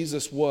what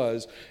Jesus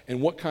was and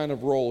what kind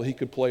of role he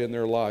could play in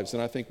their lives.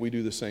 And I think we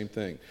do the same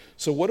thing.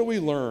 So what do we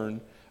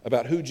learn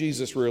about who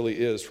Jesus really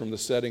is from the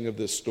setting of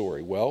this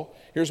story? Well,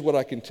 here's what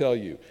I can tell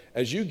you.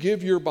 As you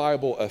give your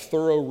Bible a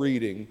thorough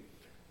reading,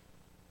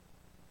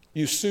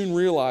 you soon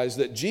realize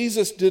that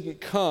Jesus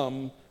didn't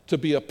come to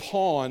be a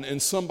pawn in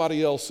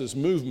somebody else's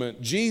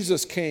movement.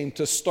 Jesus came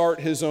to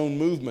start his own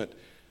movement.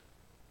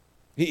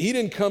 He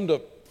didn't come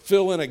to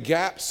fill in a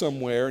gap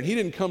somewhere, and he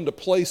didn't come to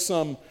play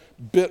some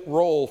bit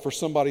role for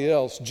somebody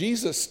else.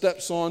 Jesus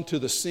steps onto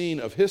the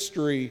scene of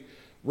history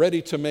ready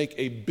to make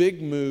a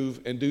big move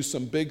and do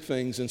some big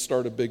things and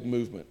start a big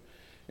movement.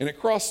 And at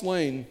Cross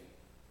Lane,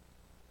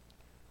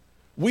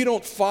 we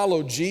don't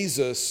follow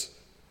Jesus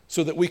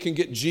so that we can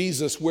get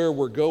Jesus where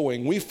we're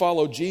going. We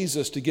follow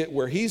Jesus to get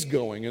where he's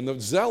going. And the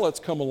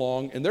zealots come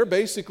along, and they're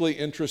basically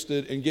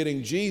interested in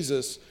getting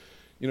Jesus.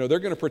 They're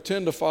going to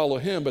pretend to follow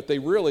him, but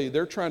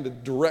they're trying to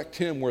direct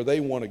him where they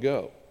want to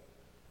go.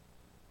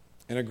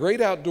 And a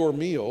great outdoor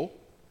meal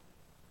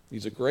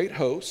needs a great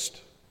host,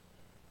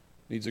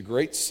 needs a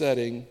great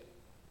setting,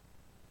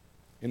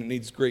 and it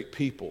needs great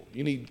people.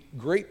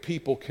 Great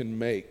people can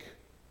make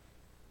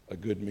a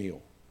good meal.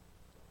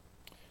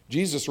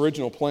 Jesus'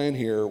 original plan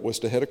here was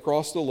to head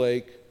across the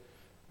lake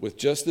with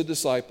just the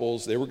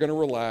disciples. They were going to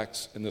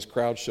relax, and this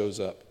crowd shows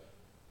up.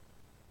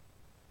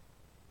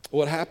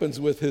 What happens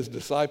with his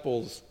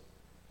disciples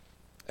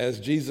as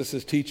Jesus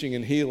is teaching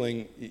and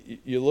healing,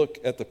 you look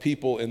at the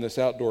people in this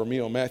outdoor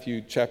meal,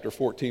 Matthew chapter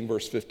 14,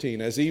 verse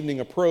 15. As evening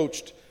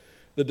approached,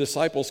 the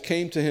disciples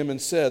came to him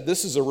and said,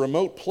 "This is a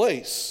remote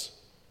place,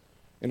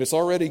 and it's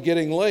already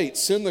getting late.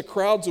 Send the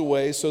crowds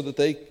away so that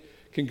they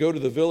can go to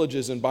the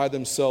villages and buy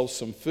themselves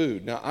some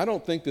food. Now, I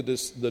don't think that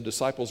the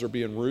disciples are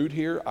being rude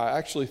here. I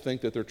actually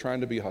think that they're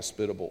trying to be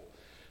hospitable.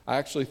 I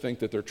actually think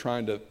that they're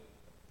trying to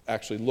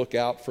actually look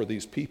out for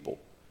these people.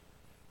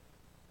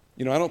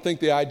 You know, I don't think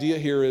the idea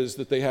here is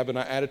that they have an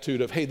attitude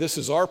of, hey, this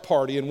is our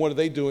party, and what are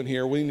they doing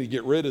here? We need to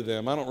get rid of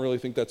them. I don't really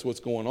think that's what's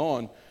going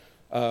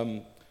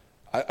on.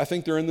 I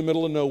think they're in the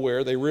middle of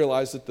nowhere. They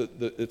realize that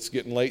it's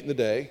getting late in the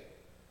day,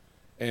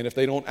 and if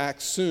they don't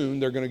act soon,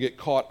 they're going to get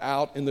caught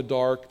out in the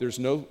dark. There's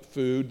no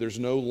food. There's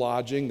no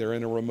lodging. They're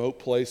in a remote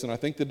place, and I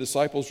think the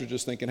disciples are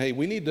just thinking, hey,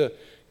 we need to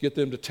get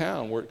them to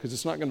town because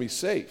it's not going to be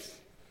safe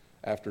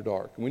after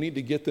dark. We need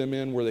to get them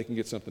in where they can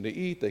get something to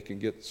eat, they can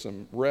get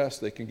some rest,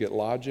 they can get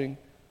lodging.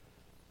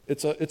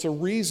 It's a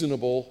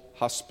reasonable,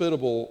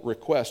 hospitable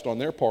request on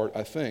their part,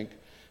 I think.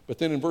 But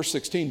then in verse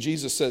 16,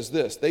 Jesus says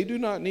this, they do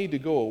not need to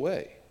go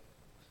away.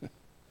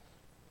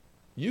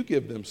 You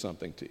give them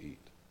something to eat.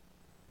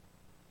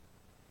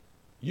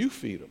 You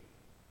feed them.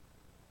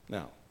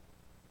 Now,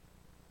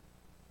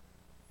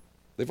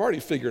 they've already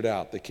figured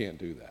out they can't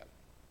do that.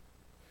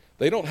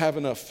 They don't have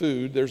enough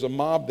food. There's a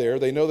mob there.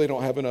 They know they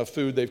don't have enough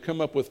food. They've come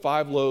up with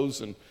 5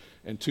 loaves and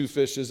 2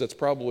 fishes. That's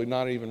probably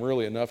not even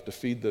really enough to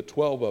feed the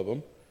 12 of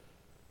them.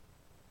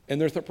 And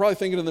they're probably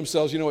thinking to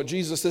themselves, you know what,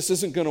 Jesus, this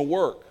isn't going to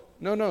work.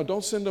 No,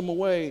 don't send them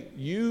away.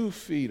 You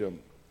feed them.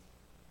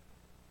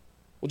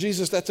 Well,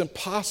 Jesus, that's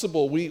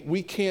impossible.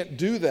 We can't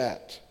do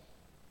that.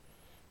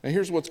 Now,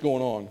 here's what's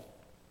going on.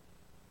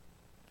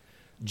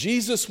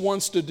 Jesus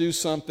wants to do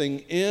something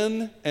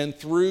in and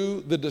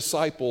through the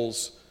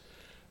disciples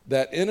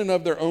that in and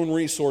of their own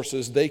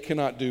resources they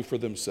cannot do for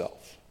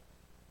themselves.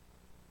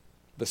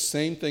 The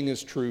same thing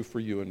is true for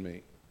you and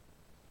me.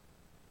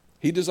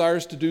 He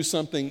desires to do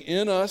something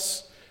in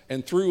us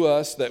and through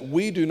us that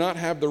we do not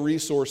have the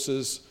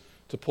resources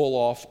to pull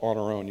off on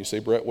our own. You say,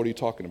 Brett, what are you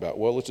talking about?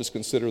 Well, let's just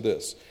consider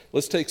this.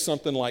 Let's take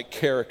something like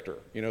character,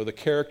 the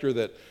character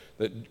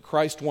that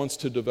Christ wants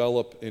to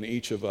develop in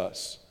each of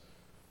us.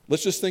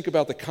 Let's just think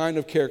about the kind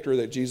of character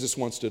that Jesus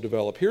wants to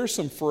develop. Here are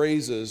some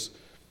phrases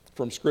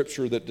from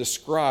Scripture that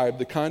describe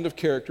the kind of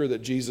character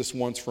that Jesus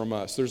wants from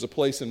us. There's a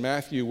place in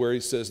Matthew where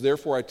he says,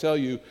 therefore I tell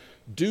you,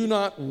 do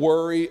not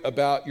worry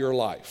about your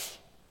life.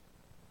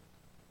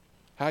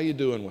 How you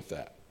doing with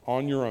that?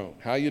 On your own.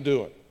 How you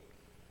doing?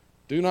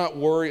 Do not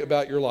worry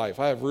about your life.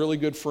 I have really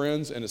good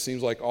friends, and it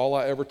seems like all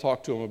I ever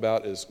talk to them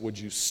about is, would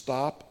you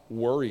stop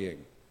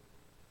worrying?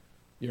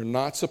 You're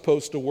not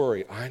supposed to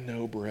worry. I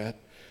know, Brett.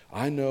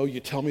 I know. You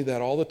tell me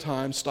that all the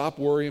time. Stop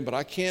worrying, but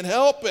I can't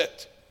help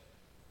it.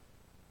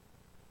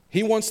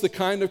 He wants the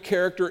kind of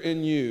character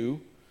in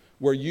you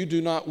where you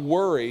do not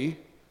worry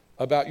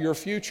about your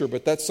future,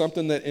 but that's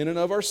something that in and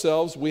of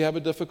ourselves we have a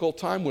difficult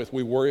time with.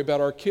 We worry about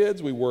our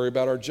kids, we worry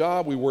about our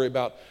job, we worry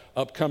about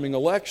upcoming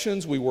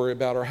elections, we worry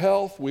about our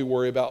health, we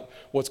worry about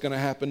what's going to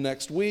happen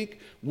next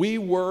week. We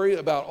worry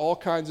about all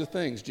kinds of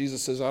things.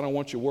 Jesus says, I don't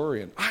want you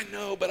worrying. I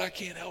know, but I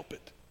can't help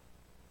it.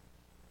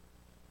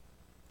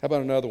 How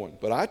about another one?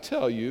 But I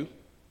tell you,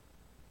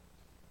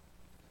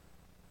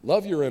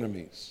 love your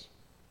enemies.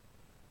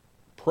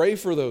 Pray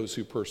for those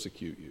who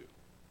persecute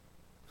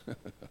you.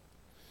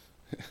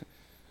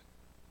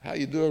 How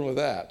you doing with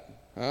that?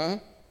 Huh?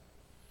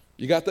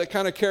 You got that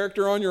kind of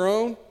character on your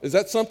own? Is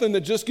that something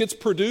that just gets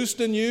produced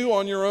in you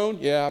on your own?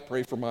 Yeah, I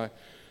pray for my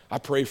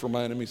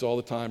enemies all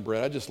the time,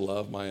 Brett. I just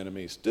love my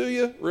enemies. Do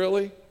you?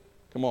 Really?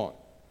 Come on.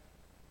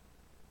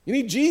 You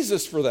need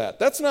Jesus for that.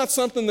 That's not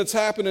something that's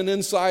happening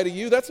inside of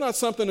you. That's not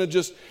something that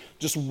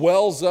just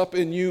wells up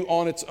in you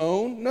on its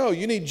own. No,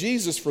 you need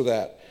Jesus for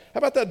that. How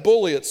about that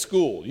bully at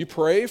school? You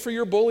pray for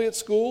your bully at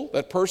school?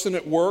 That person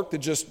at work that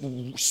just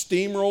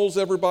steamrolls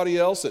everybody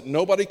else that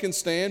nobody can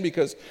stand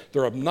because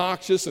they're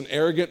obnoxious and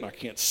arrogant and I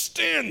can't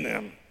stand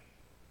them.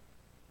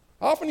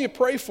 How often do you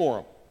pray for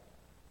them?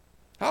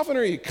 How often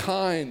are you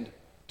kind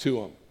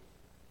to them?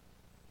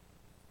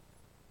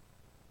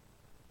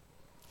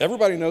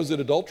 Everybody knows that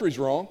adultery is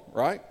wrong,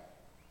 right?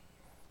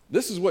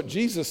 This is what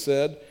Jesus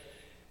said.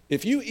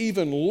 If you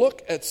even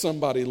look at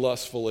somebody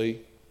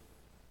lustfully,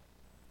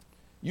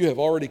 you have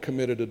already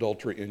committed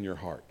adultery in your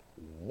heart.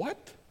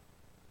 What?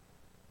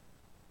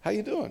 How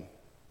you doing?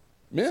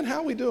 Men, how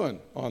are we doing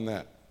on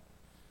that?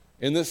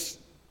 In this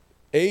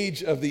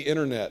age of the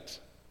internet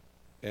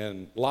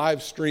and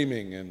live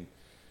streaming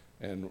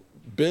and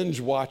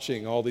binge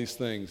watching all these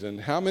things,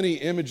 and how many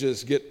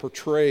images get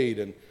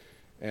portrayed,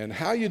 and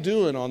how you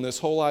doing on this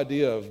whole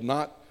idea of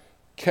not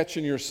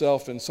catching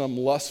yourself in some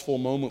lustful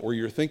moment where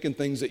you're thinking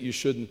things that you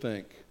shouldn't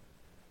think?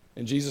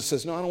 And Jesus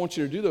says, no, I don't want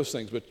you to do those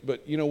things.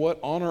 But you know what?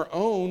 On our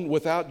own,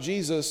 without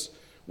Jesus,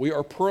 we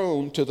are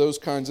prone to those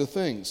kinds of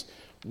things.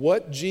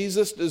 What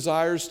Jesus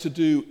desires to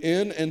do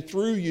in and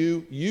through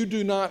you, you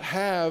do not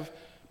have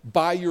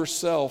by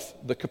yourself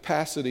the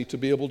capacity to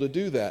be able to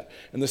do that.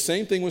 And the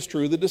same thing was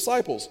true of the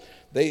disciples.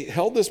 They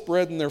held this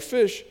bread and their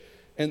fish,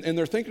 and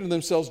they're thinking to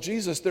themselves,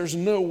 Jesus, there's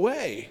no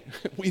way.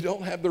 We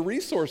don't have the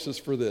resources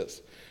for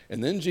this.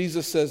 And then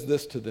Jesus says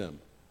this to them,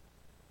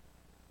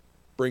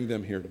 bring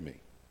them here to me.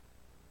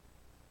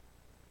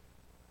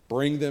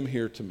 Bring them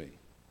here to me.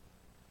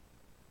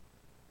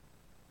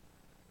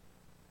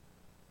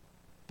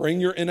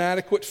 Bring your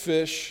inadequate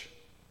fish.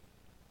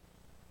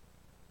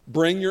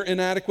 Bring your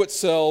inadequate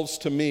selves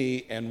to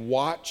me and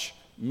watch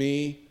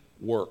me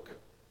work.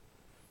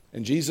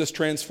 And Jesus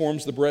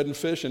transforms the bread and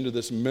fish into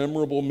this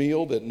memorable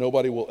meal that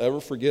nobody will ever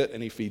forget,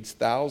 and he feeds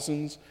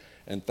thousands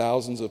and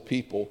thousands of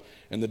people.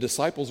 And the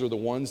disciples are the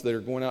ones that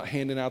are going out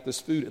handing out this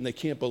food, and they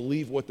can't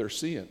believe what they're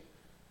seeing.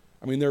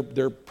 I mean,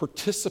 they're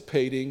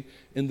participating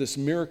in this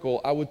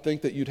miracle. I would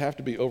think that you'd have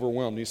to be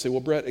overwhelmed. You say, well,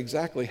 Brett,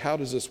 exactly how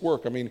does this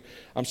work? I mean,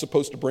 I'm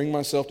supposed to bring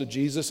myself to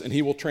Jesus and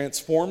he will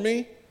transform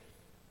me?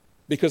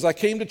 Because I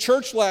came to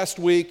church last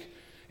week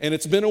and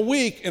it's been a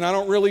week and I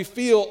don't really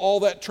feel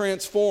all that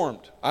transformed.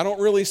 I don't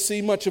really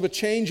see much of a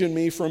change in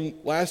me from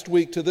last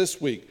week to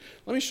this week.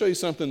 Let me show you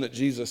something that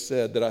Jesus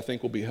said that I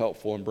think will be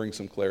helpful and bring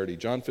some clarity.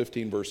 John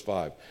 15, verse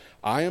 5.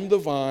 I am the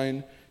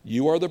vine,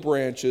 you are the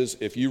branches.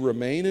 If you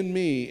remain in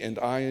me and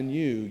I in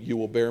you, you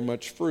will bear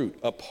much fruit.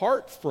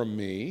 Apart from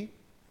me,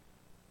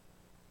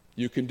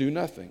 you can do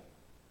nothing.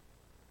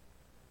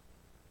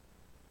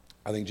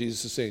 I think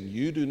Jesus is saying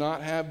you do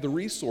not have the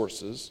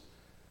resources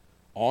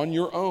on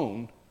your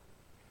own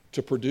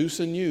to produce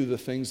in you the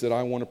things that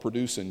I want to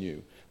produce in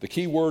you. The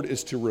key word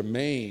is to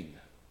remain,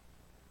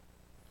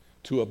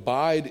 to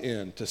abide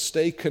in, to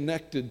stay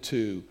connected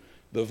to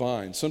the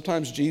vine.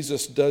 Sometimes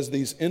Jesus does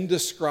these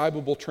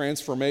indescribable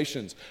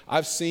transformations.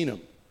 I've seen them.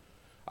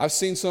 I've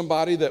seen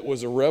somebody that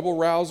was a rebel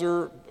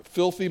rouser,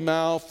 filthy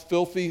mouth,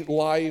 filthy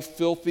life,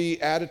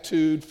 filthy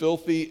attitude,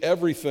 filthy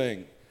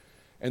everything.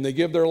 And they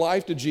give their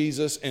life to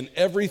Jesus and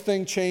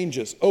everything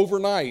changes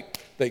overnight.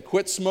 They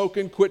quit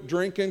smoking, quit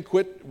drinking,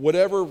 quit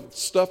whatever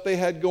stuff they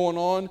had going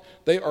on.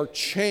 They are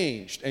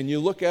changed. And you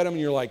look at them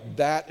and you're like,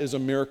 that is a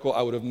miracle.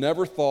 I would have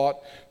never thought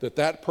that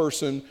that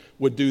person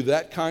would do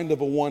that kind of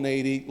a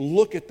 180.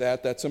 Look at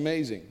that. That's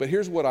amazing. But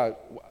here's what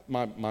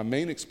my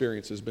main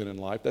experience has been in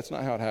life. That's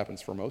not how it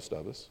happens for most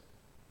of us.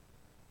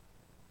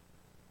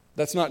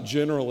 That's not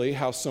generally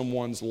how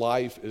someone's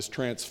life is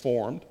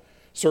transformed.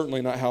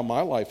 Certainly not how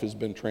my life has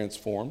been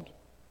transformed.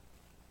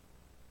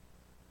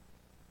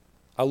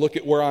 I look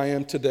at where I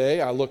am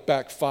today. I look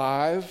back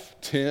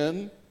 5,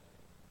 10,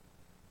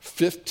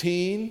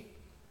 15,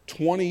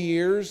 20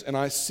 years, and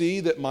I see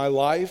that my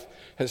life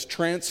has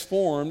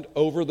transformed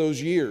over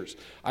those years.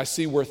 I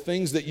see where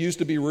things that used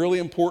to be really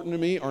important to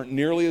me aren't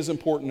nearly as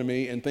important to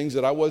me, and things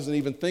that I wasn't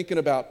even thinking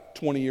about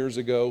 20 years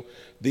ago,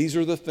 these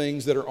are the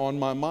things that are on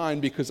my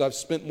mind because I've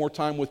spent more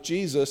time with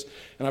Jesus,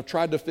 and I've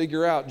tried to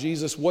figure out,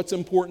 Jesus, what's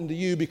important to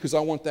you because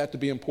I want that to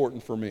be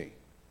important for me.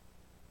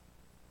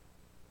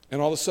 And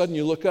all of a sudden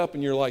you look up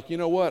and you're like, you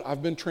know what?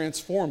 I've been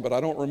transformed, but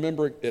I don't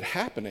remember it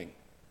happening.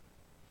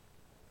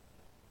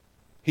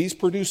 He's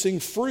producing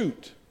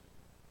fruit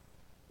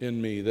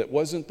in me that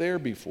wasn't there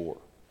before.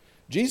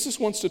 Jesus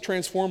wants to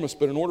transform us,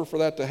 but in order for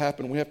that to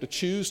happen, we have to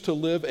choose to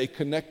live a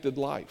connected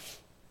life.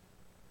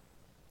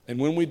 And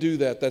when we do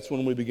that, that's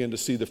when we begin to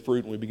see the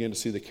fruit and we begin to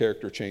see the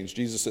character change.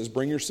 Jesus says,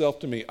 bring yourself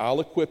to me.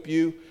 I'll equip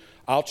you.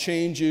 I'll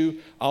change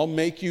you. I'll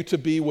make you to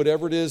be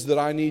whatever it is that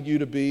I need you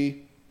to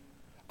be.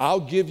 I'll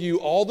give you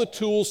all the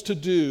tools to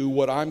do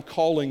what I'm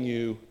calling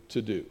you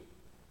to do.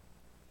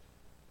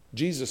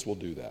 Jesus will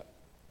do that.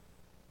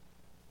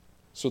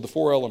 So the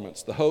 4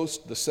 elements, the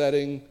host, the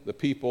setting, the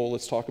people.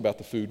 Let's talk about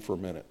the food for a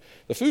minute.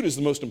 The food is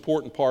the most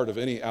important part of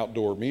any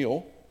outdoor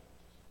meal.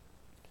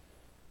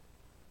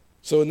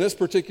 So in this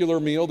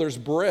particular meal, there's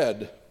bread.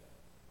 And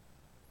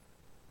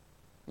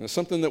there's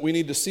something that we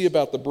need to see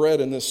about the bread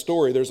in this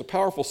story. There's a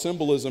powerful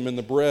symbolism in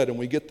the bread, and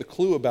we get the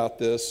clue about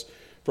this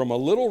from a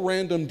little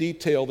random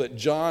detail that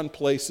John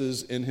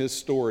places in his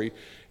story.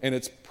 And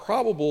it's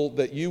probable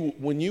that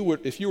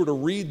if you were to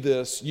read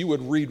this, you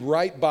would read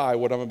right by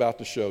what I'm about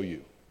to show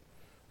you.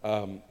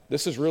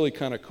 This is really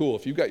kind of cool.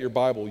 If you've got your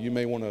Bible, you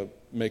may want to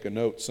make a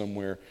note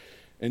somewhere.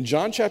 In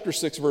John chapter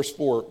 6, verse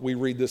 4, we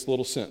read this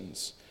little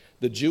sentence.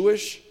 The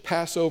Jewish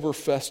Passover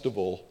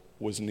festival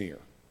was near.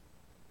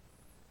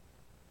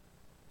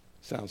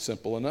 Sounds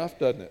simple enough,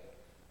 doesn't it?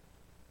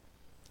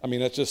 I mean,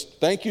 that's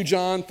just, thank you,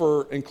 John,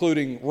 for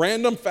including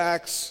random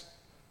facts.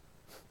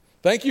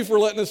 Thank you for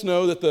letting us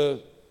know that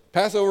the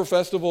Passover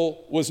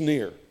festival was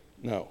near.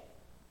 No.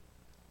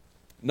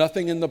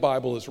 Nothing in the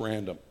Bible is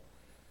random.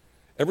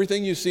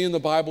 Everything you see in the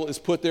Bible is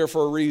put there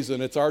for a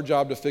reason. It's our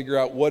job to figure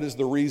out what is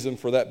the reason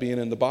for that being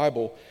in the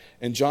Bible.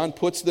 And John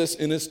puts this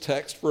in his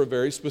text for a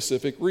very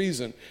specific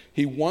reason.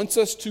 He wants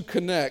us to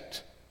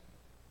connect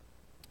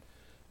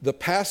the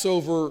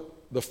Passover,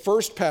 the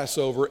first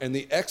Passover, and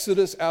the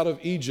Exodus out of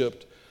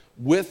Egypt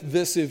with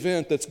this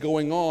event that's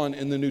going on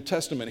in the New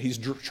Testament. He's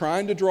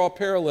trying to draw a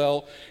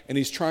parallel, and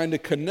he's trying to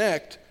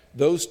connect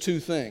those two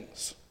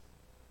things.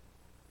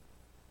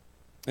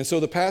 And so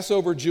the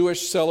Passover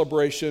Jewish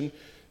celebration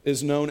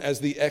is known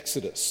as the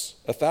Exodus.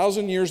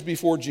 1,000 years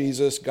before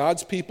Jesus,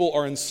 God's people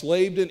are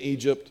enslaved in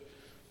Egypt,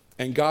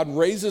 and God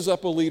raises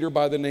up a leader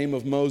by the name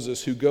of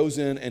Moses who goes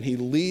in and he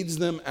leads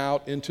them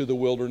out into the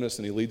wilderness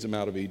and he leads them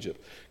out of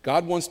Egypt.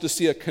 God wants to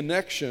see a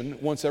connection,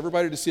 wants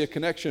everybody to see a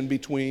connection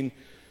between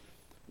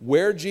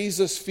where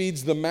Jesus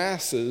feeds the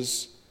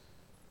masses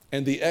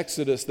and the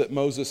exodus that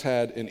Moses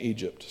had in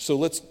Egypt. So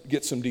let's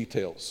get some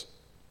details.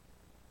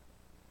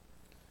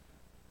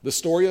 The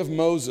story of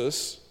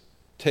Moses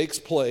takes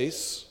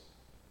place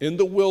in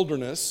the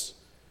wilderness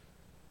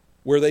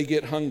where they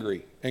get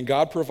hungry. And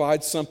God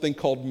provides something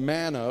called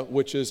manna,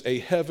 which is a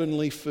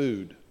heavenly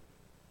food.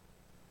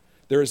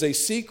 There is a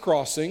sea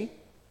crossing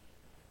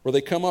where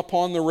they come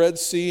upon the Red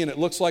Sea, and it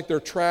looks like they're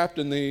trapped,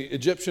 and the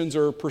Egyptians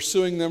are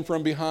pursuing them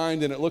from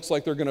behind, and it looks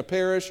like they're going to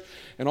perish.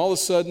 And all of a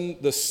sudden,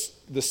 the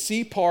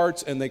sea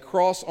parts, and they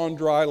cross on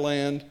dry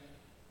land.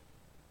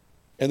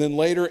 And then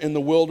later in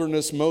the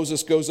wilderness,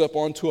 Moses goes up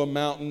onto a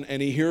mountain,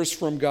 and he hears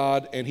from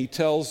God, and he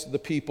tells the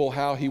people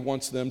how he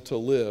wants them to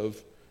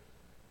live.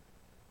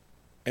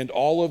 And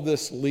all of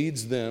this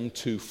leads them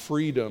to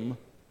freedom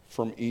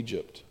from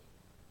Egypt.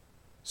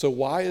 So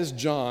why is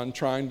John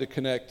trying to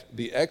connect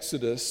the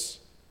Exodus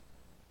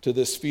to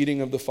this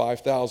feeding of the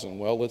 5,000?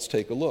 Well, let's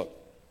take a look.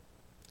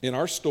 In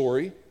our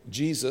story,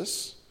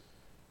 Jesus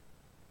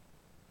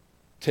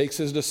takes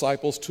his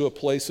disciples to a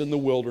place in the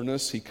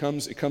wilderness. It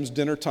comes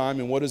dinner time,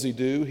 and what does he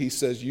do? He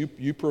says,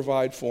 you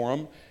provide for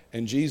them,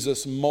 and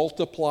Jesus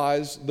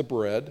multiplies the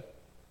bread.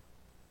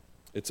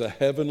 It's a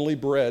heavenly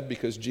bread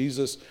because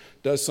Jesus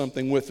does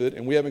something with it,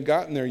 and we haven't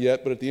gotten there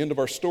yet, but at the end of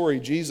our story,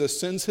 Jesus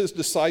sends his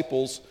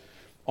disciples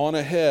on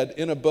ahead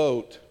in a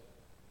boat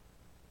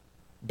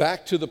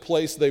back to the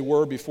place they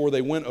were before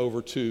they went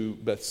over to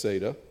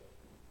Bethsaida.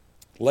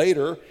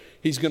 Later,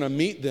 he's going to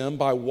meet them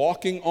by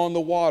walking on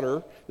the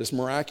water, this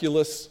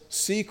miraculous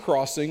sea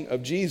crossing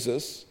of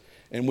Jesus,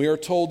 and we are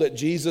told that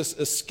Jesus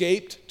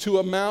escaped to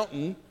a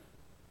mountain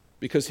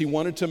because they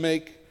wanted to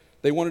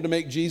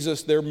make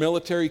Jesus their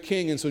military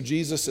king, and so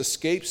Jesus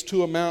escapes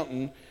to a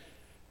mountain,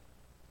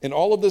 and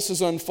all of this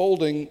is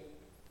unfolding,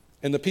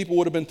 and the people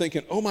would have been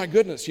thinking, oh my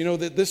goodness, he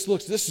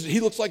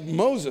looks like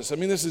Moses. I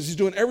mean, he's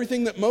doing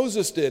everything that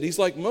Moses did. He's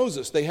like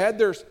Moses. They had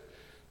their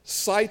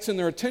sights and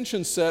their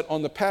attention set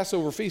on the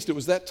Passover feast. It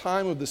was that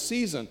time of the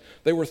season.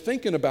 They were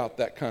thinking about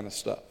that kind of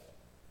stuff.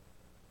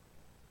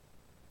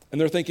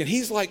 And they're thinking,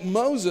 he's like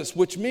Moses,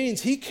 which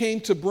means he came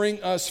to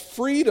bring us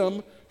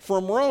freedom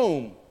from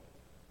Rome,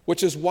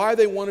 which is why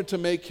they wanted to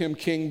make him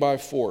king by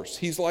force.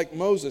 He's like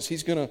Moses.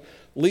 He's going to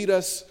lead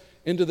us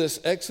into this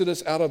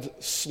exodus out of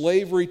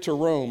slavery to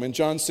Rome. And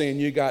John's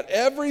saying, you got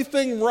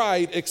everything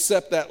right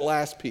except that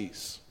last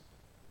piece.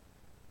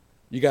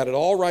 You got it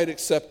all right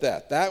except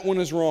that. That one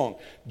is wrong.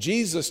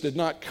 Jesus did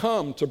not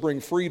come to bring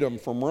freedom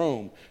from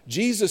Rome.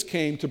 Jesus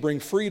came to bring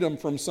freedom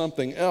from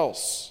something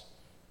else.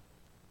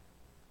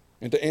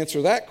 And to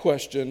answer that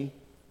question,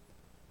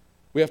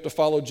 we have to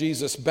follow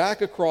Jesus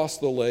back across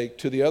the lake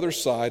to the other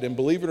side, and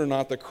believe it or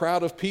not, the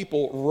crowd of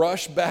people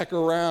rush back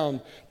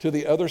around to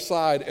the other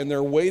side, and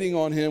they're waiting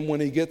on him when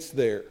he gets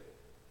there.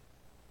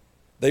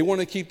 They want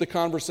to keep the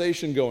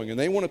conversation going, and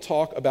they want to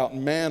talk about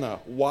manna.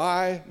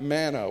 Why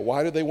manna?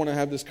 Why do they want to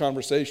have this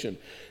conversation?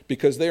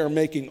 Because they are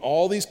making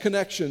all these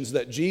connections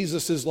that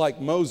Jesus is like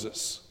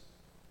Moses.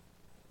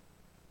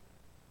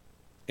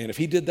 And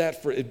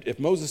if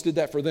Moses did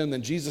that for them,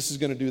 then Jesus is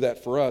going to do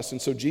that for us.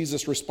 And so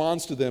Jesus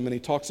responds to them, and he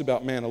talks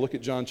about manna. Look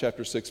at John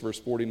chapter 6, verse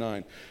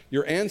 49.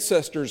 Your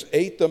ancestors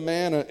ate the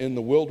manna in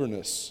the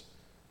wilderness,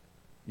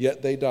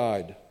 yet they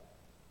died.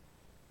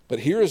 But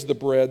here is the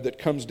bread that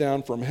comes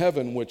down from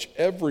heaven, which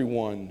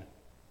anyone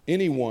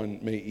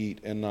may eat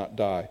and not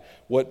die.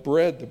 What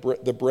bread?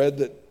 The bread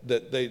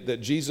that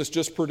Jesus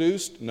just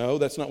produced? No,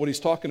 that's not what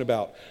he's talking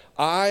about.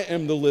 I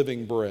am the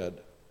living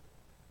bread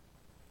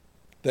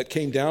that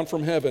came down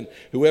from heaven.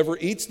 Whoever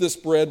eats this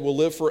bread will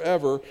live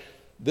forever.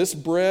 This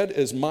bread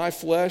is my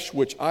flesh,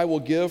 which I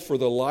will give for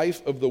the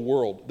life of the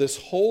world. This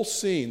whole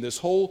scene, this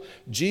whole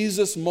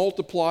Jesus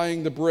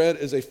multiplying the bread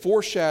is a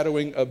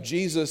foreshadowing of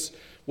Jesus,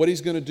 what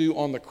he's going to do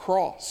on the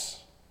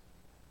cross.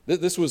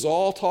 This was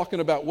all talking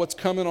about what's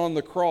coming on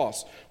the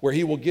cross, where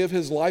he will give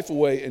his life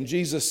away. And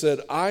Jesus said,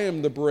 I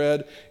am the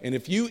bread, and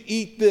if you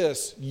eat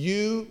this,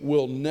 you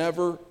will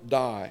never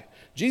die.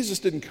 Jesus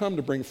didn't come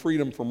to bring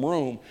freedom from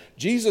Rome.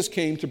 Jesus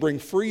came to bring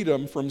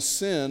freedom from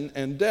sin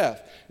and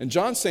death. And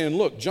John's saying,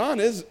 look,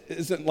 Jesus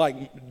isn't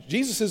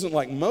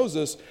like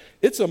Moses.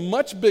 It's a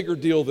much bigger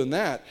deal than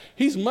that.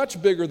 He's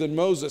much bigger than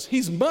Moses.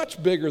 He's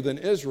much bigger than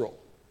Israel.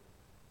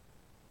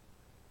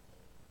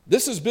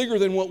 This is bigger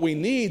than what we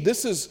need.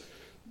 This is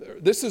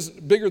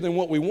bigger than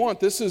what we want.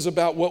 This is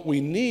about what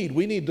we need.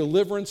 We need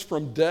deliverance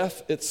from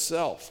death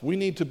itself. We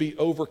need to be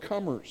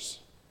overcomers.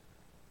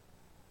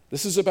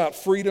 This is about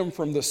freedom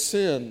from the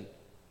sin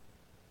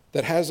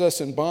that has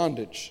us in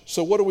bondage.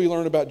 So what do we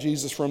learn about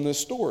Jesus from this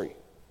story?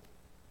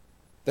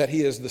 That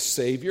he is the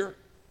Savior,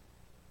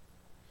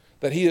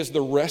 that he is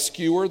the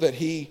rescuer, that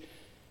he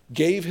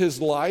gave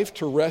his life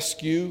to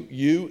rescue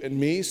you and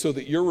me so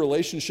that your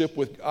relationship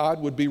with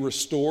God would be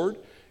restored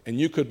and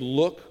you could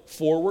look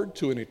forward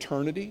to an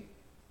eternity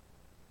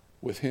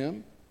with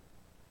him.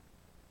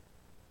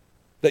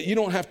 That you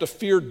don't have to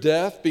fear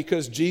death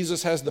because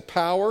Jesus has the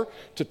power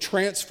to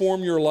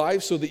transform your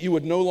life so that you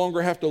would no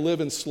longer have to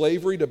live in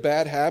slavery to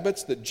bad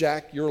habits that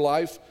jack your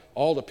life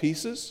all to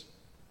pieces.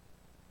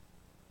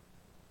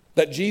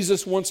 That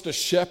Jesus wants to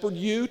shepherd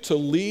you, to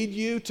lead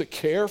you, to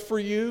care for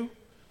you,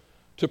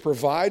 to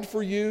provide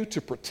for you,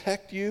 to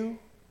protect you.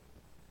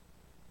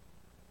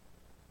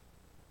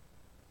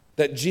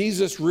 That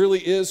Jesus really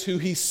is who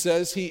he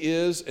says he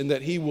is, and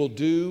that he will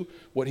do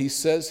what he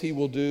says he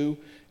will do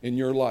in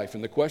your life.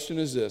 And the question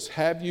is this: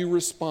 have you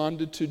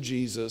responded to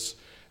Jesus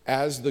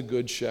as the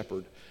Good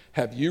Shepherd?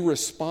 Have you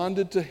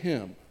responded to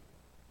him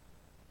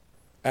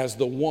as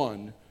the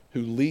one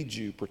who leads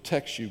you,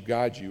 protects you,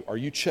 guides you? Are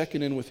you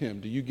checking in with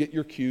him? Do you get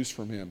your cues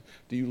from him?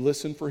 Do you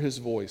listen for his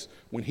voice?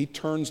 When he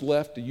turns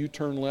left, do you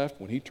turn left?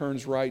 When he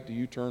turns right, do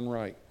you turn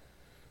right?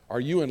 Are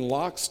you in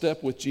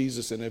lockstep with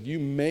Jesus, and have you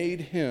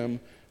made him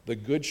the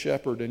Good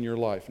Shepherd in your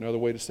life? Another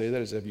way to say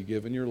that is, have you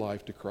given your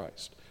life to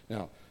Christ?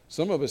 Now,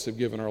 some of us have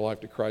given our life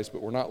to Christ,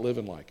 but we're not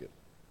living like it.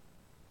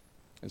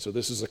 And so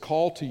this is a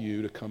call to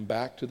you to come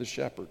back to the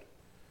shepherd.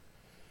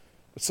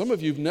 But some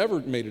of you have never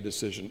made a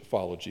decision to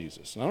follow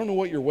Jesus. And I don't know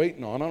what you're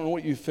waiting on. I don't know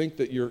what you think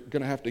that you're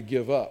going to have to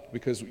give up,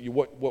 because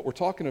what we're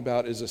talking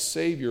about is a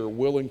Savior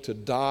willing to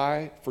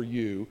die for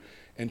you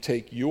and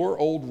take your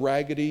old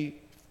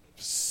raggedy,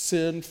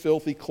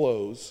 sin-filthy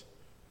clothes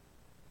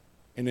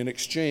and in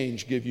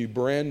exchange give you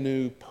brand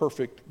new,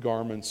 perfect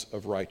garments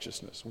of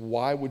righteousness.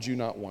 Why would you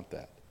not want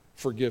that?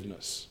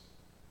 Forgiveness.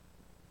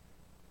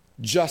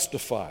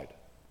 Justified.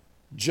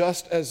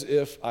 Just as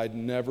if I'd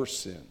never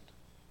sinned.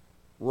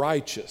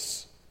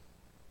 Righteous.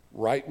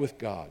 Right with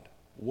God.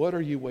 What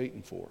are you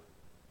waiting for?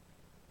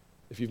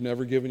 If you've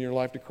never given your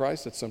life to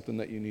Christ, that's something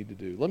that you need to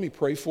do. Let me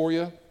pray for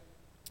you,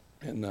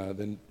 and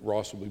then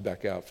Ross will be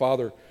back out.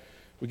 Father,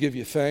 we give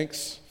you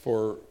thanks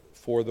for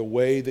the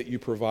way that you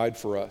provide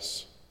for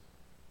us.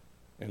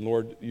 And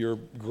Lord, your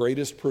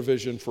greatest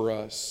provision for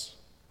us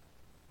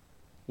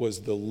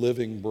was the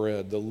living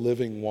bread, the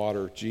living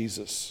water,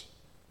 Jesus.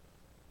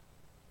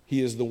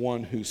 He is the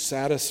one who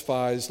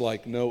satisfies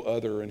like no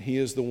other, and he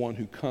is the one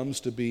who comes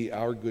to be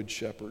our good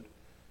shepherd.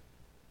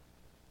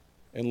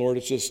 And Lord,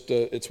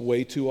 it's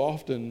way too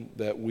often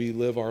that we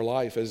live our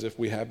life as if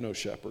we have no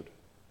shepherd.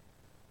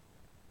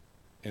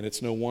 And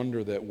it's no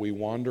wonder that we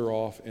wander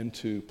off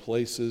into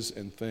places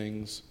and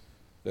things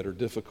that are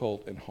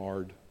difficult and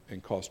hard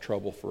and cause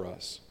trouble for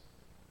us.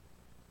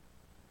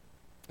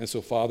 And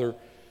so, Father,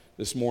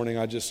 this morning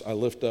I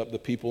lift up the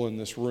people in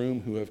this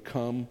room who have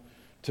come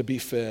to be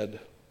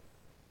fed.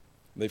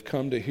 They've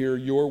come to hear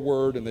your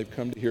word, and they've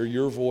come to hear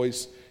your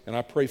voice. And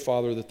I pray,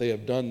 Father, that they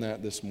have done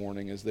that this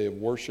morning as they have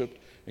worshiped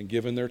and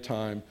given their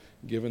time,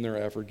 given their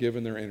effort,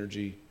 given their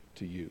energy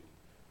to you.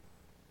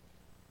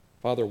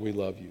 Father, we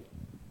love you.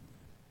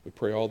 We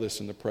pray all this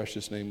in the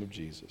precious name of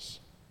Jesus.